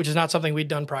college, which is not something we'd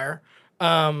done prior,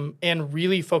 and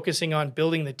really focusing on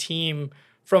building the team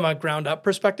from a ground up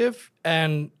perspective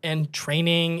and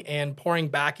training and pouring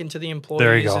back into the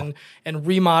employees and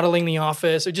remodeling the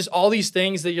office. Or just all these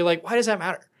things that you're like, why does that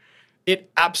matter?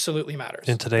 It absolutely matters.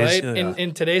 In today's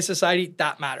in today's society,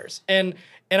 that matters. And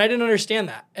I didn't understand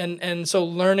that. And so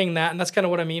learning that, and that's kind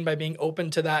of what I mean by being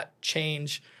open to that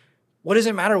change. What does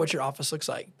it matter what your office looks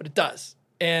like? But it does.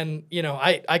 And,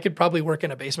 I could probably work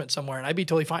in a basement somewhere and I'd be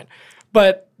totally fine.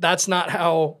 But that's not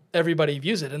how everybody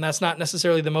views it. And that's not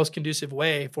necessarily the most conducive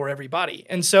way for everybody.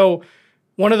 And so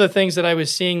one of the things that I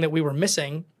was seeing that we were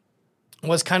missing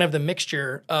was kind of the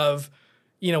mixture of,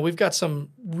 we've got some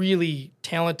really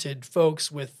talented folks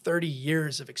with 30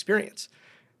 years of experience.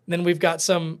 And then we've got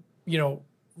some,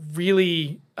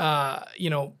 really,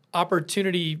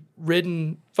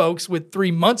 opportunity-ridden folks with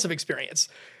 3 months of experience.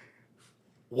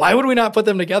 Why would we not put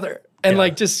them together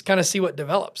and just kind of see what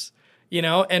develops?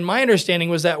 And my understanding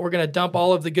was that we're going to dump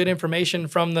all of the good information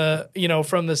from the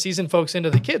seasoned folks into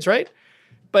the kids, right?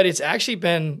 But it's actually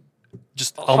been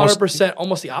Just 100%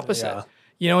 almost the opposite.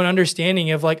 An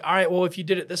understanding of like, all right, well, if you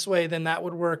did it this way, then that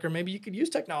would work, or maybe you could use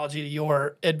technology to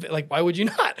your why would you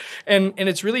not? And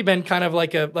it's really been kind of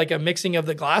like a mixing of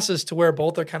the glasses to where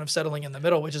both are kind of settling in the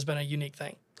middle, which has been a unique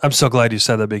thing. I'm so glad you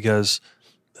said that because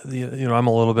I'm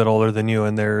a little bit older than you,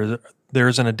 and there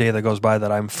isn't a day that goes by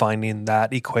that I'm finding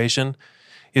that equation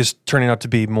is turning out to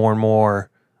be more and more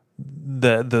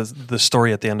the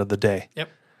story at the end of the day. Yep.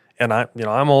 And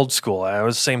I'm old school. I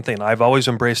was the same thing. I've always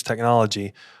embraced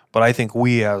technology. But I think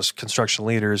we as construction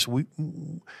leaders, before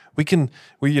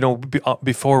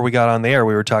we got on the air,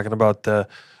 we were talking about the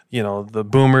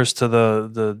boomers to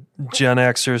the Gen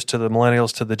Xers to the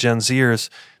millennials to the Gen Zers,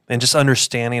 and just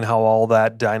understanding how all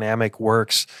that dynamic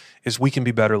works is we can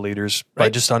be better leaders by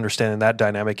just understanding that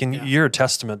dynamic. And you're a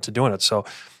testament to doing it. So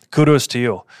kudos to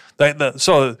you.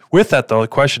 So with that, though, the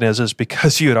question is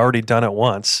because you had already done it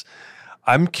once,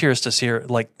 I'm curious to see,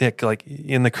 Nick,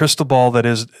 in the crystal ball that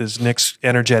is Nick's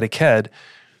energetic head,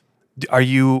 are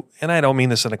you, and I don't mean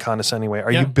this in a condescending way,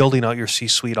 are you building out your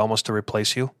C-suite almost to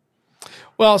replace you?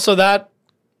 Well, so that's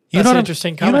an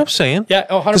interesting comment. You know what I'm saying? Yeah,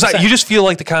 100%. Because you just feel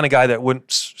like the kind of guy that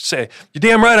wouldn't say, you're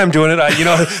damn right I'm doing it.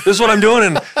 This is what I'm doing,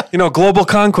 and, global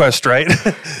conquest, right?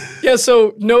 Yeah,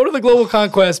 so no to the global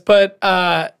conquest, but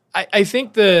I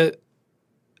think the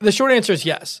short answer is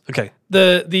yes. Okay.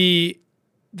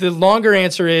 The longer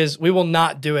answer is we will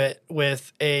not do it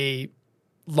with a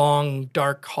long,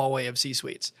 dark hallway of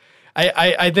C-suites.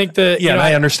 I think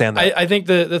I understand that. I think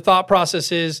the thought process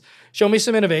is show me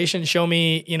some innovation, show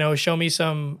me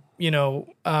some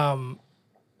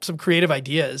creative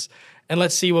ideas, and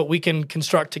let's see what we can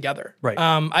construct together. Right.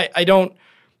 I don't.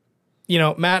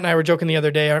 Matt and I were joking the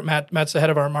other day. Matt's the head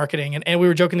of our marketing, and we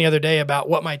were joking the other day about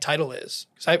what my title is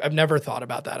because I've never thought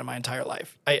about that in my entire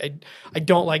life. I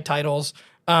don't like titles.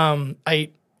 I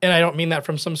don't mean that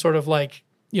from some sort of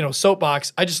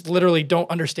soapbox. I just literally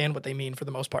don't understand what they mean for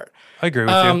the most part. I agree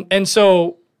with you. And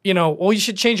so, well, you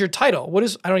should change your title.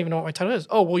 I don't even know what my title is.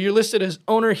 Oh, well, you're listed as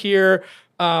owner here,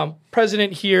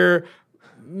 president here,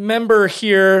 member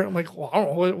here. I'm like, well, I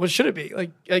don't know. What should it be?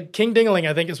 Like King Dingaling,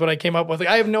 I think is what I came up with.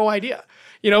 I have no idea,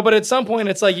 but at some point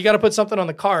it's like, you got to put something on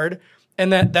the card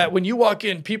and that when you walk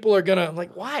in, people are going to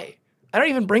why? I don't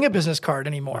even bring a business card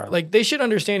anymore. They should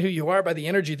understand who you are by the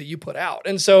energy that you put out.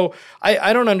 And so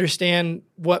I don't understand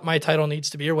what my title needs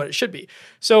to be or what it should be.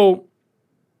 So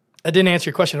I didn't answer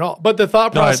your question at all. But the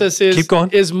thought process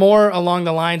is more along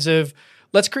the lines of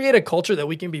let's create a culture that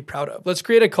we can be proud of. Let's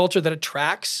create a culture that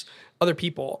attracts other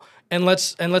people. And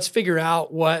let's figure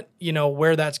out what,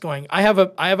 where that's going. I have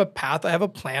a path, I have a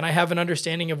plan, I have an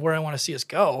understanding of where I want to see us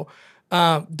go.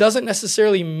 Doesn't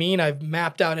necessarily mean I've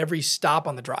mapped out every stop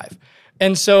on the drive.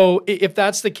 And so if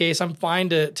that's the case, I'm fine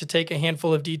to take a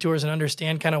handful of detours and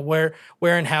understand kind of where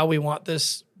and how we want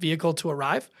this vehicle to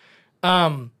arrive.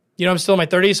 I'm still in my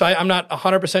 30s, so I'm not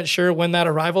 100% sure when that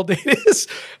arrival date is.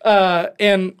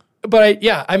 I'm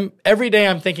every day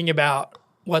I'm thinking about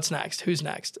what's next, who's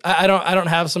next. I don't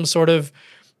have some sort of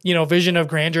vision of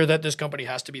grandeur that this company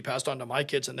has to be passed on to my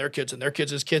kids and their kids and their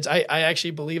kids' kids. I actually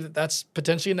believe that that's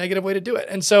potentially a negative way to do it.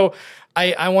 And so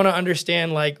I want to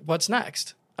understand what's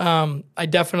next. I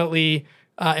definitely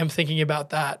am thinking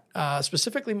about that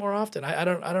specifically more often. I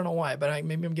don't know why, but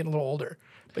maybe I'm getting a little older.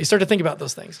 But you start to think about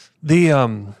those things.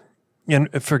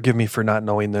 And forgive me for not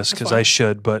knowing this because I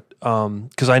should, but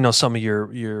because I know some of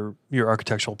your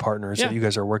architectural partners that you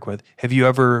guys are working with. Have you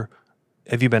ever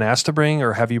have you been asked to bring,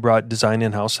 or have you brought design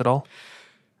in-house at all?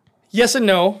 Yes and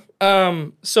no.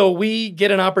 So we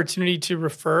get an opportunity to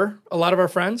refer a lot of our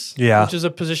friends, which is a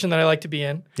position that I like to be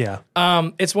in. Yeah.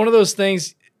 It's one of those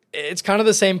things. It's kind of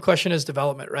the same question as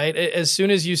development, right? As soon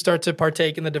as you start to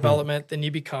partake in the development, then you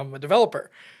become a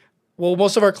developer. Well,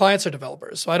 most of our clients are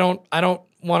developers, so I don't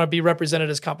want to be represented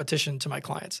as competition to my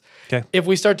clients. Okay. If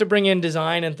we start to bring in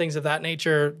design and things of that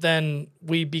nature, then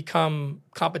we become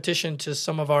competition to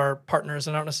some of our partners,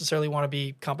 and I don't necessarily want to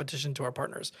be competition to our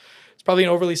partners. It's probably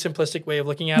an overly simplistic way of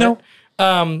looking at it.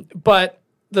 But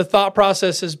the thought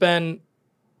process has been,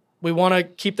 we want to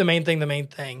keep the main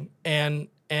thing, and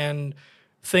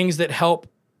things that help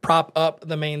prop up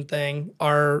the main thing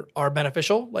are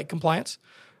beneficial, like compliance.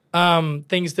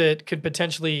 Things that could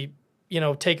potentially,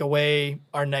 take away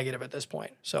are negative at this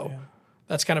point. So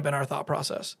that's kind of been our thought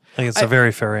process. I think it's a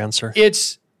very fair answer.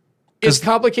 It's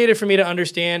complicated for me to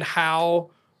understand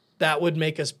how that would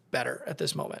make us better at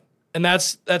this moment. And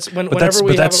that's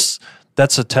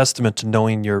a testament to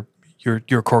knowing your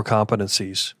core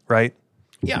competencies, right?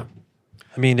 Yeah.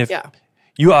 I mean,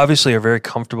 you obviously are very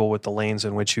comfortable with the lanes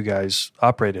in which you guys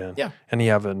operate in, and you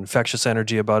have an infectious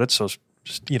energy about it. So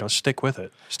just, stick with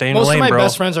it. Stay in the lane, bro. Most of my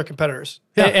best friends are competitors.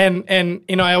 Yeah.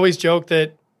 And I always joke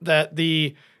that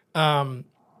the when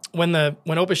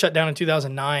Opus shut down in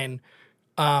 2009,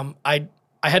 I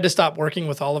had to stop working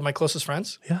with all of my closest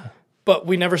friends. Yeah. But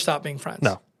we never stopped being friends.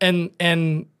 No.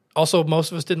 And also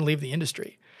most of us didn't leave the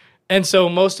industry. And so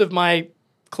most of my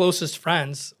closest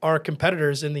friends are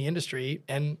competitors in the industry,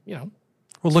 and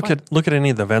well, look at any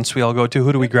of the events we all go to.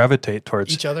 Who do we gravitate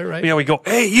towards? Each other, right? Yeah, we go,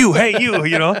 hey you.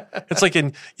 It's like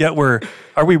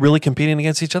are we really competing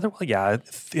against each other? Well, yeah,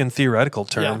 in theoretical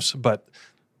terms, but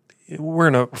we're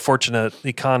in a fortunate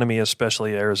economy,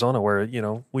 especially Arizona, where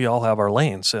we all have our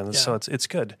lanes, and so it's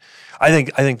good. I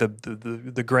think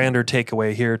the grander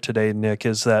takeaway here today, Nick,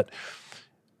 is that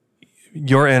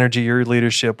your energy, your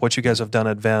leadership, what you guys have done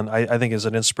at Venn, I think is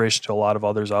an inspiration to a lot of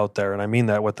others out there. And I mean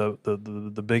that with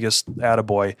the biggest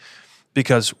attaboy,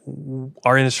 because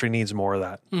our industry needs more of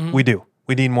that. Mm-hmm. We do.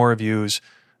 We need more views.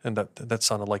 And that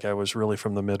sounded like I was really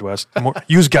from the Midwest. More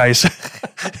use guys,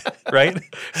 right?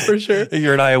 For sure.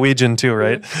 You're an Iowegian too,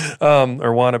 right?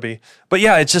 Or wannabe. But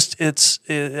yeah, I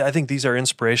think these are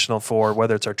inspirational for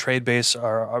whether it's our trade base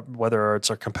or whether it's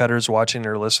our competitors watching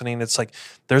or listening. It's like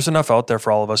there's enough out there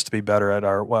for all of us to be better at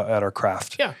our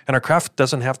craft. Yeah. And our craft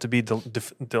doesn't have to be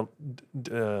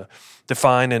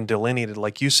defined and delineated,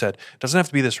 like you said. It doesn't have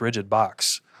to be this rigid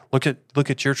box. Look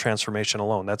at your transformation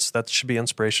alone. That should be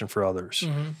inspiration for others.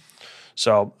 Mm-hmm.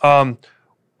 So, all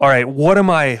right, what am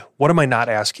I not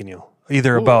asking you?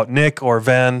 Either about Nick or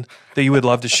Venn that you would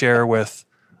love to share with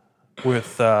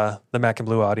the Mac and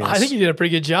Blue audience? I think you did a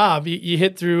pretty good job. You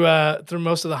hit through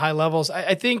most of the high levels.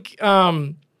 I think,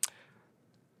 I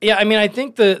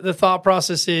think the thought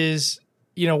process is,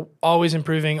 always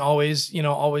improving, always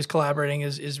collaborating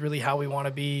is really how we want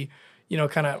to be.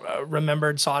 Kind of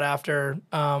remembered, sought after,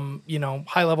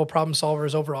 high level problem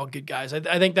solvers, overall good guys.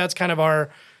 I think that's kind of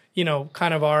our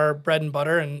bread and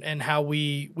butter, and how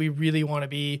we really want to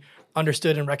be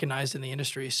understood and recognized in the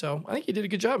industry. So I think you did a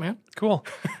good job, man. Cool.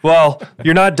 Well,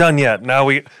 you're not done yet. Now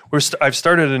I've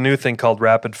started a new thing called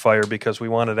Rapid Fire because we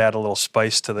wanted to add a little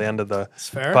spice to the end of the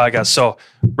podcast. So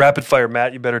Rapid Fire,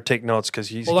 Matt, you better take notes because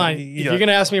hold on. If you're going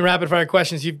to ask me rapid fire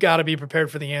questions, you've got to be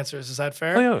prepared for the answers. Is that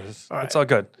fair? Oh, yeah, it's all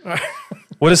good. All right.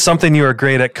 What is something you are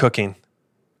great at cooking?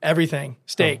 Everything.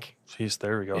 Steak. Jeez,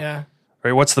 there we go. Yeah. All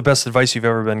right. What's the best advice you've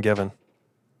ever been given?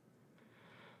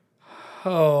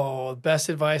 Oh, best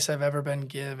advice I've ever been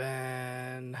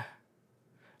given.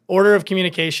 Order of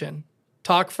communication.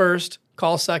 Talk first,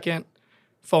 call second,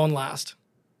 phone last.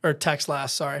 Or text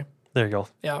last, sorry. There you go.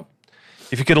 Yeah.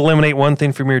 If you could eliminate one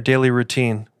thing from your daily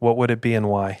routine, what would it be and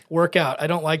why? Workout. I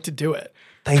don't like to do it.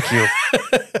 Thank you.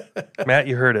 Matt,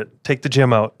 you heard it. Take the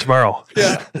gym out tomorrow.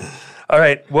 Yeah. All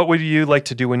right. What would you like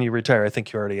to do when you retire? I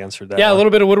think you already answered that. Yeah, a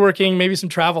little bit of woodworking, maybe some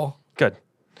travel. Good.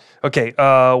 Okay.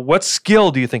 What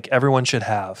skill do you think everyone should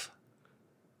have?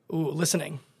 Ooh,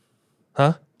 listening.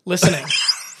 Huh? Listening.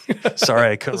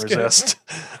 Sorry, I couldn't resist.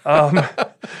 What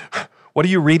are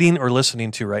you reading or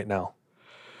listening to right now?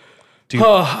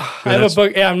 I have a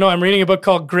book. Yeah, I'm reading a book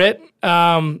called Grit,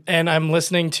 and I'm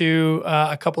listening to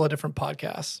a couple of different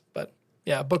podcasts. But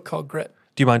yeah, a book called Grit.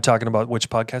 Do you mind talking about which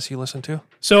podcast you listen to?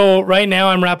 So right now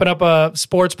I'm wrapping up a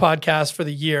sports podcast for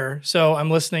the year. So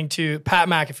I'm listening to Pat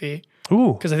McAfee.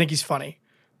 Ooh. Because I think he's funny,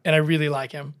 and I really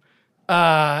like him.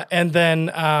 And then,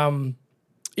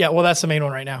 that's the main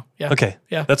one right now. Yeah. Okay.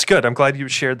 Yeah. That's good. I'm glad you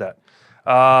shared that.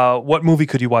 What movie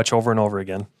could you watch over and over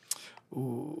again?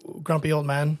 Ooh, Grumpy Old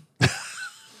Man.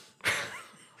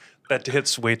 That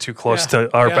hits way too close to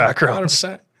our backgrounds.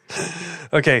 100%.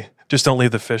 Okay, just don't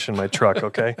leave the fish in my truck,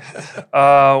 okay?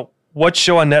 What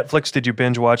show on Netflix did you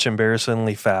binge watch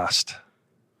embarrassingly fast?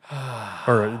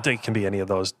 Or it can be any of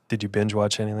those. Did you binge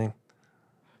watch anything?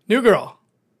 New Girl.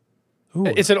 Ooh.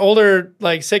 It's an older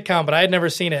sitcom, but I had never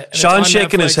seen it. And Sean's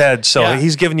shaking his head, so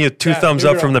he's giving you two thumbs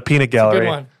up from the peanut gallery. Good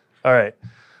one. All right.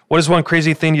 What is one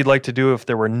crazy thing you'd like to do if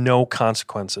there were no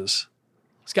consequences?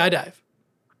 Skydive.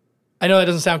 I know that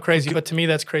doesn't sound crazy, but to me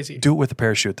that's crazy. Do it with a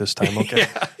parachute this time, okay?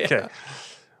 Okay.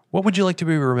 What would you like to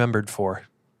be remembered for?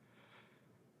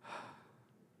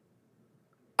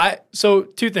 So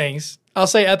two things. I'll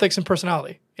say ethics and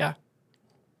personality. Yeah.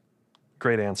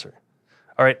 Great answer.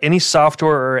 All right. Any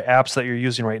software or apps that you're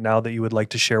using right now that you would like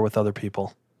to share with other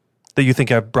people that you think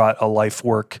have brought a life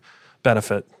work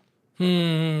benefit?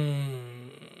 No.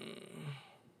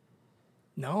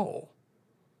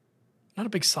 Not a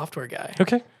big software guy.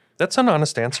 Okay. That's an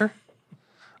honest answer.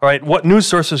 All right. What news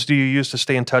sources do you use to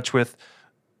stay in touch with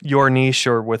your niche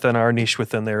or within our niche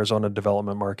within the Arizona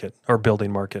development market or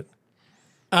building market?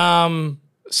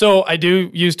 So I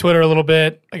do use Twitter a little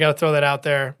bit. I got to throw that out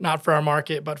there. Not for our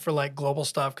market, but for global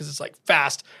stuff because it's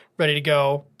fast, ready to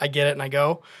go. I get it and I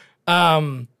go.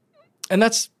 And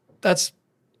that's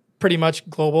pretty much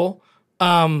global.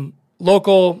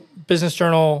 Local, Business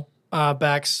Journal,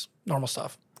 Bex, normal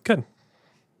stuff. Good.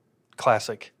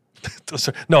 Classic.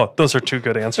 Those are two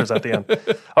good answers at the end.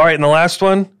 All right, and the last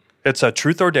one, it's a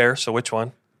truth or dare, so which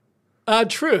one?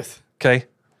 Truth. Okay.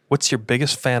 What's your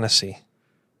biggest fantasy?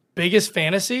 Biggest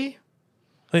fantasy?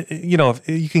 If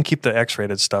you can keep the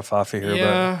X-rated stuff off of here,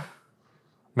 Yeah.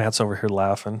 but Matt's over here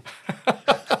laughing.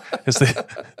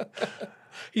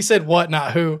 He said what,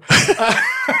 not who.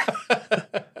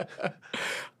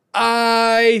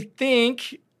 I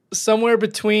think somewhere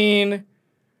between,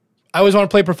 I always want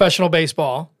to play professional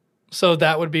baseball. So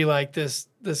that would be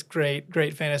this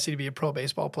great fantasy to be a pro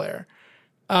baseball player.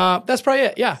 That's probably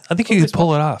it. Yeah. I think you could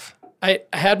pull it off. I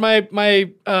had my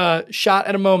shot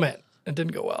at a moment. It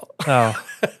didn't go well. Oh.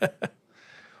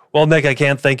 Well, Nick, I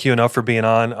can't thank you enough for being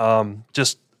on.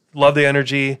 Just love the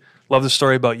energy, love the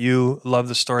story about you, love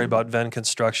the story about Venn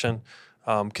Construction.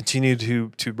 Continue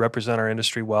to represent our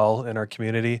industry well in our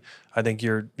community. I think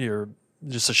you're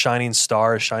just a shining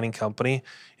star, a shining company,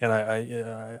 and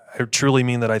I truly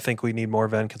mean that. I think we need more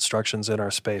Venn Constructions in our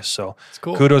space. So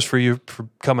cool. Kudos for you for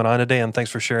coming on today, and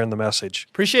thanks for sharing the message.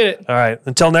 Appreciate it. All right.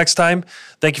 Until next time,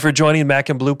 thank you for joining Mac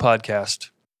and Blue Podcast.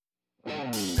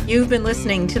 You've been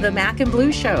listening to the Mac and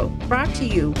Blue Show, brought to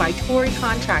you by Torrey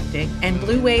Contracting and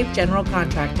Blue Wave General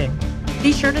Contracting.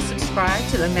 Be sure to subscribe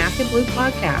to the Mac and Blue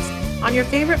Podcast on your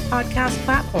favorite podcast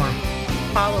platform.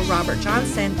 Follow Robert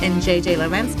Johnson and JJ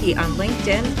Levensky on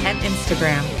LinkedIn and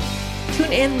Instagram.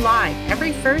 Tune in live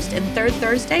every first and third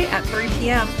Thursday at 3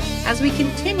 p.m. as we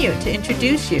continue to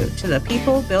introduce you to the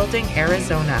people building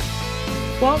Arizona.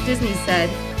 Walt Disney said,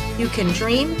 "You can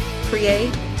dream,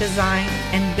 create, design,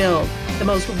 and build the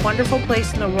most wonderful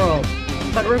place in the world,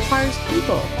 but it requires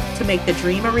people to make the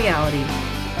dream a reality."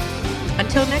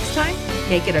 Until next time,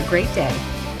 make it a great day.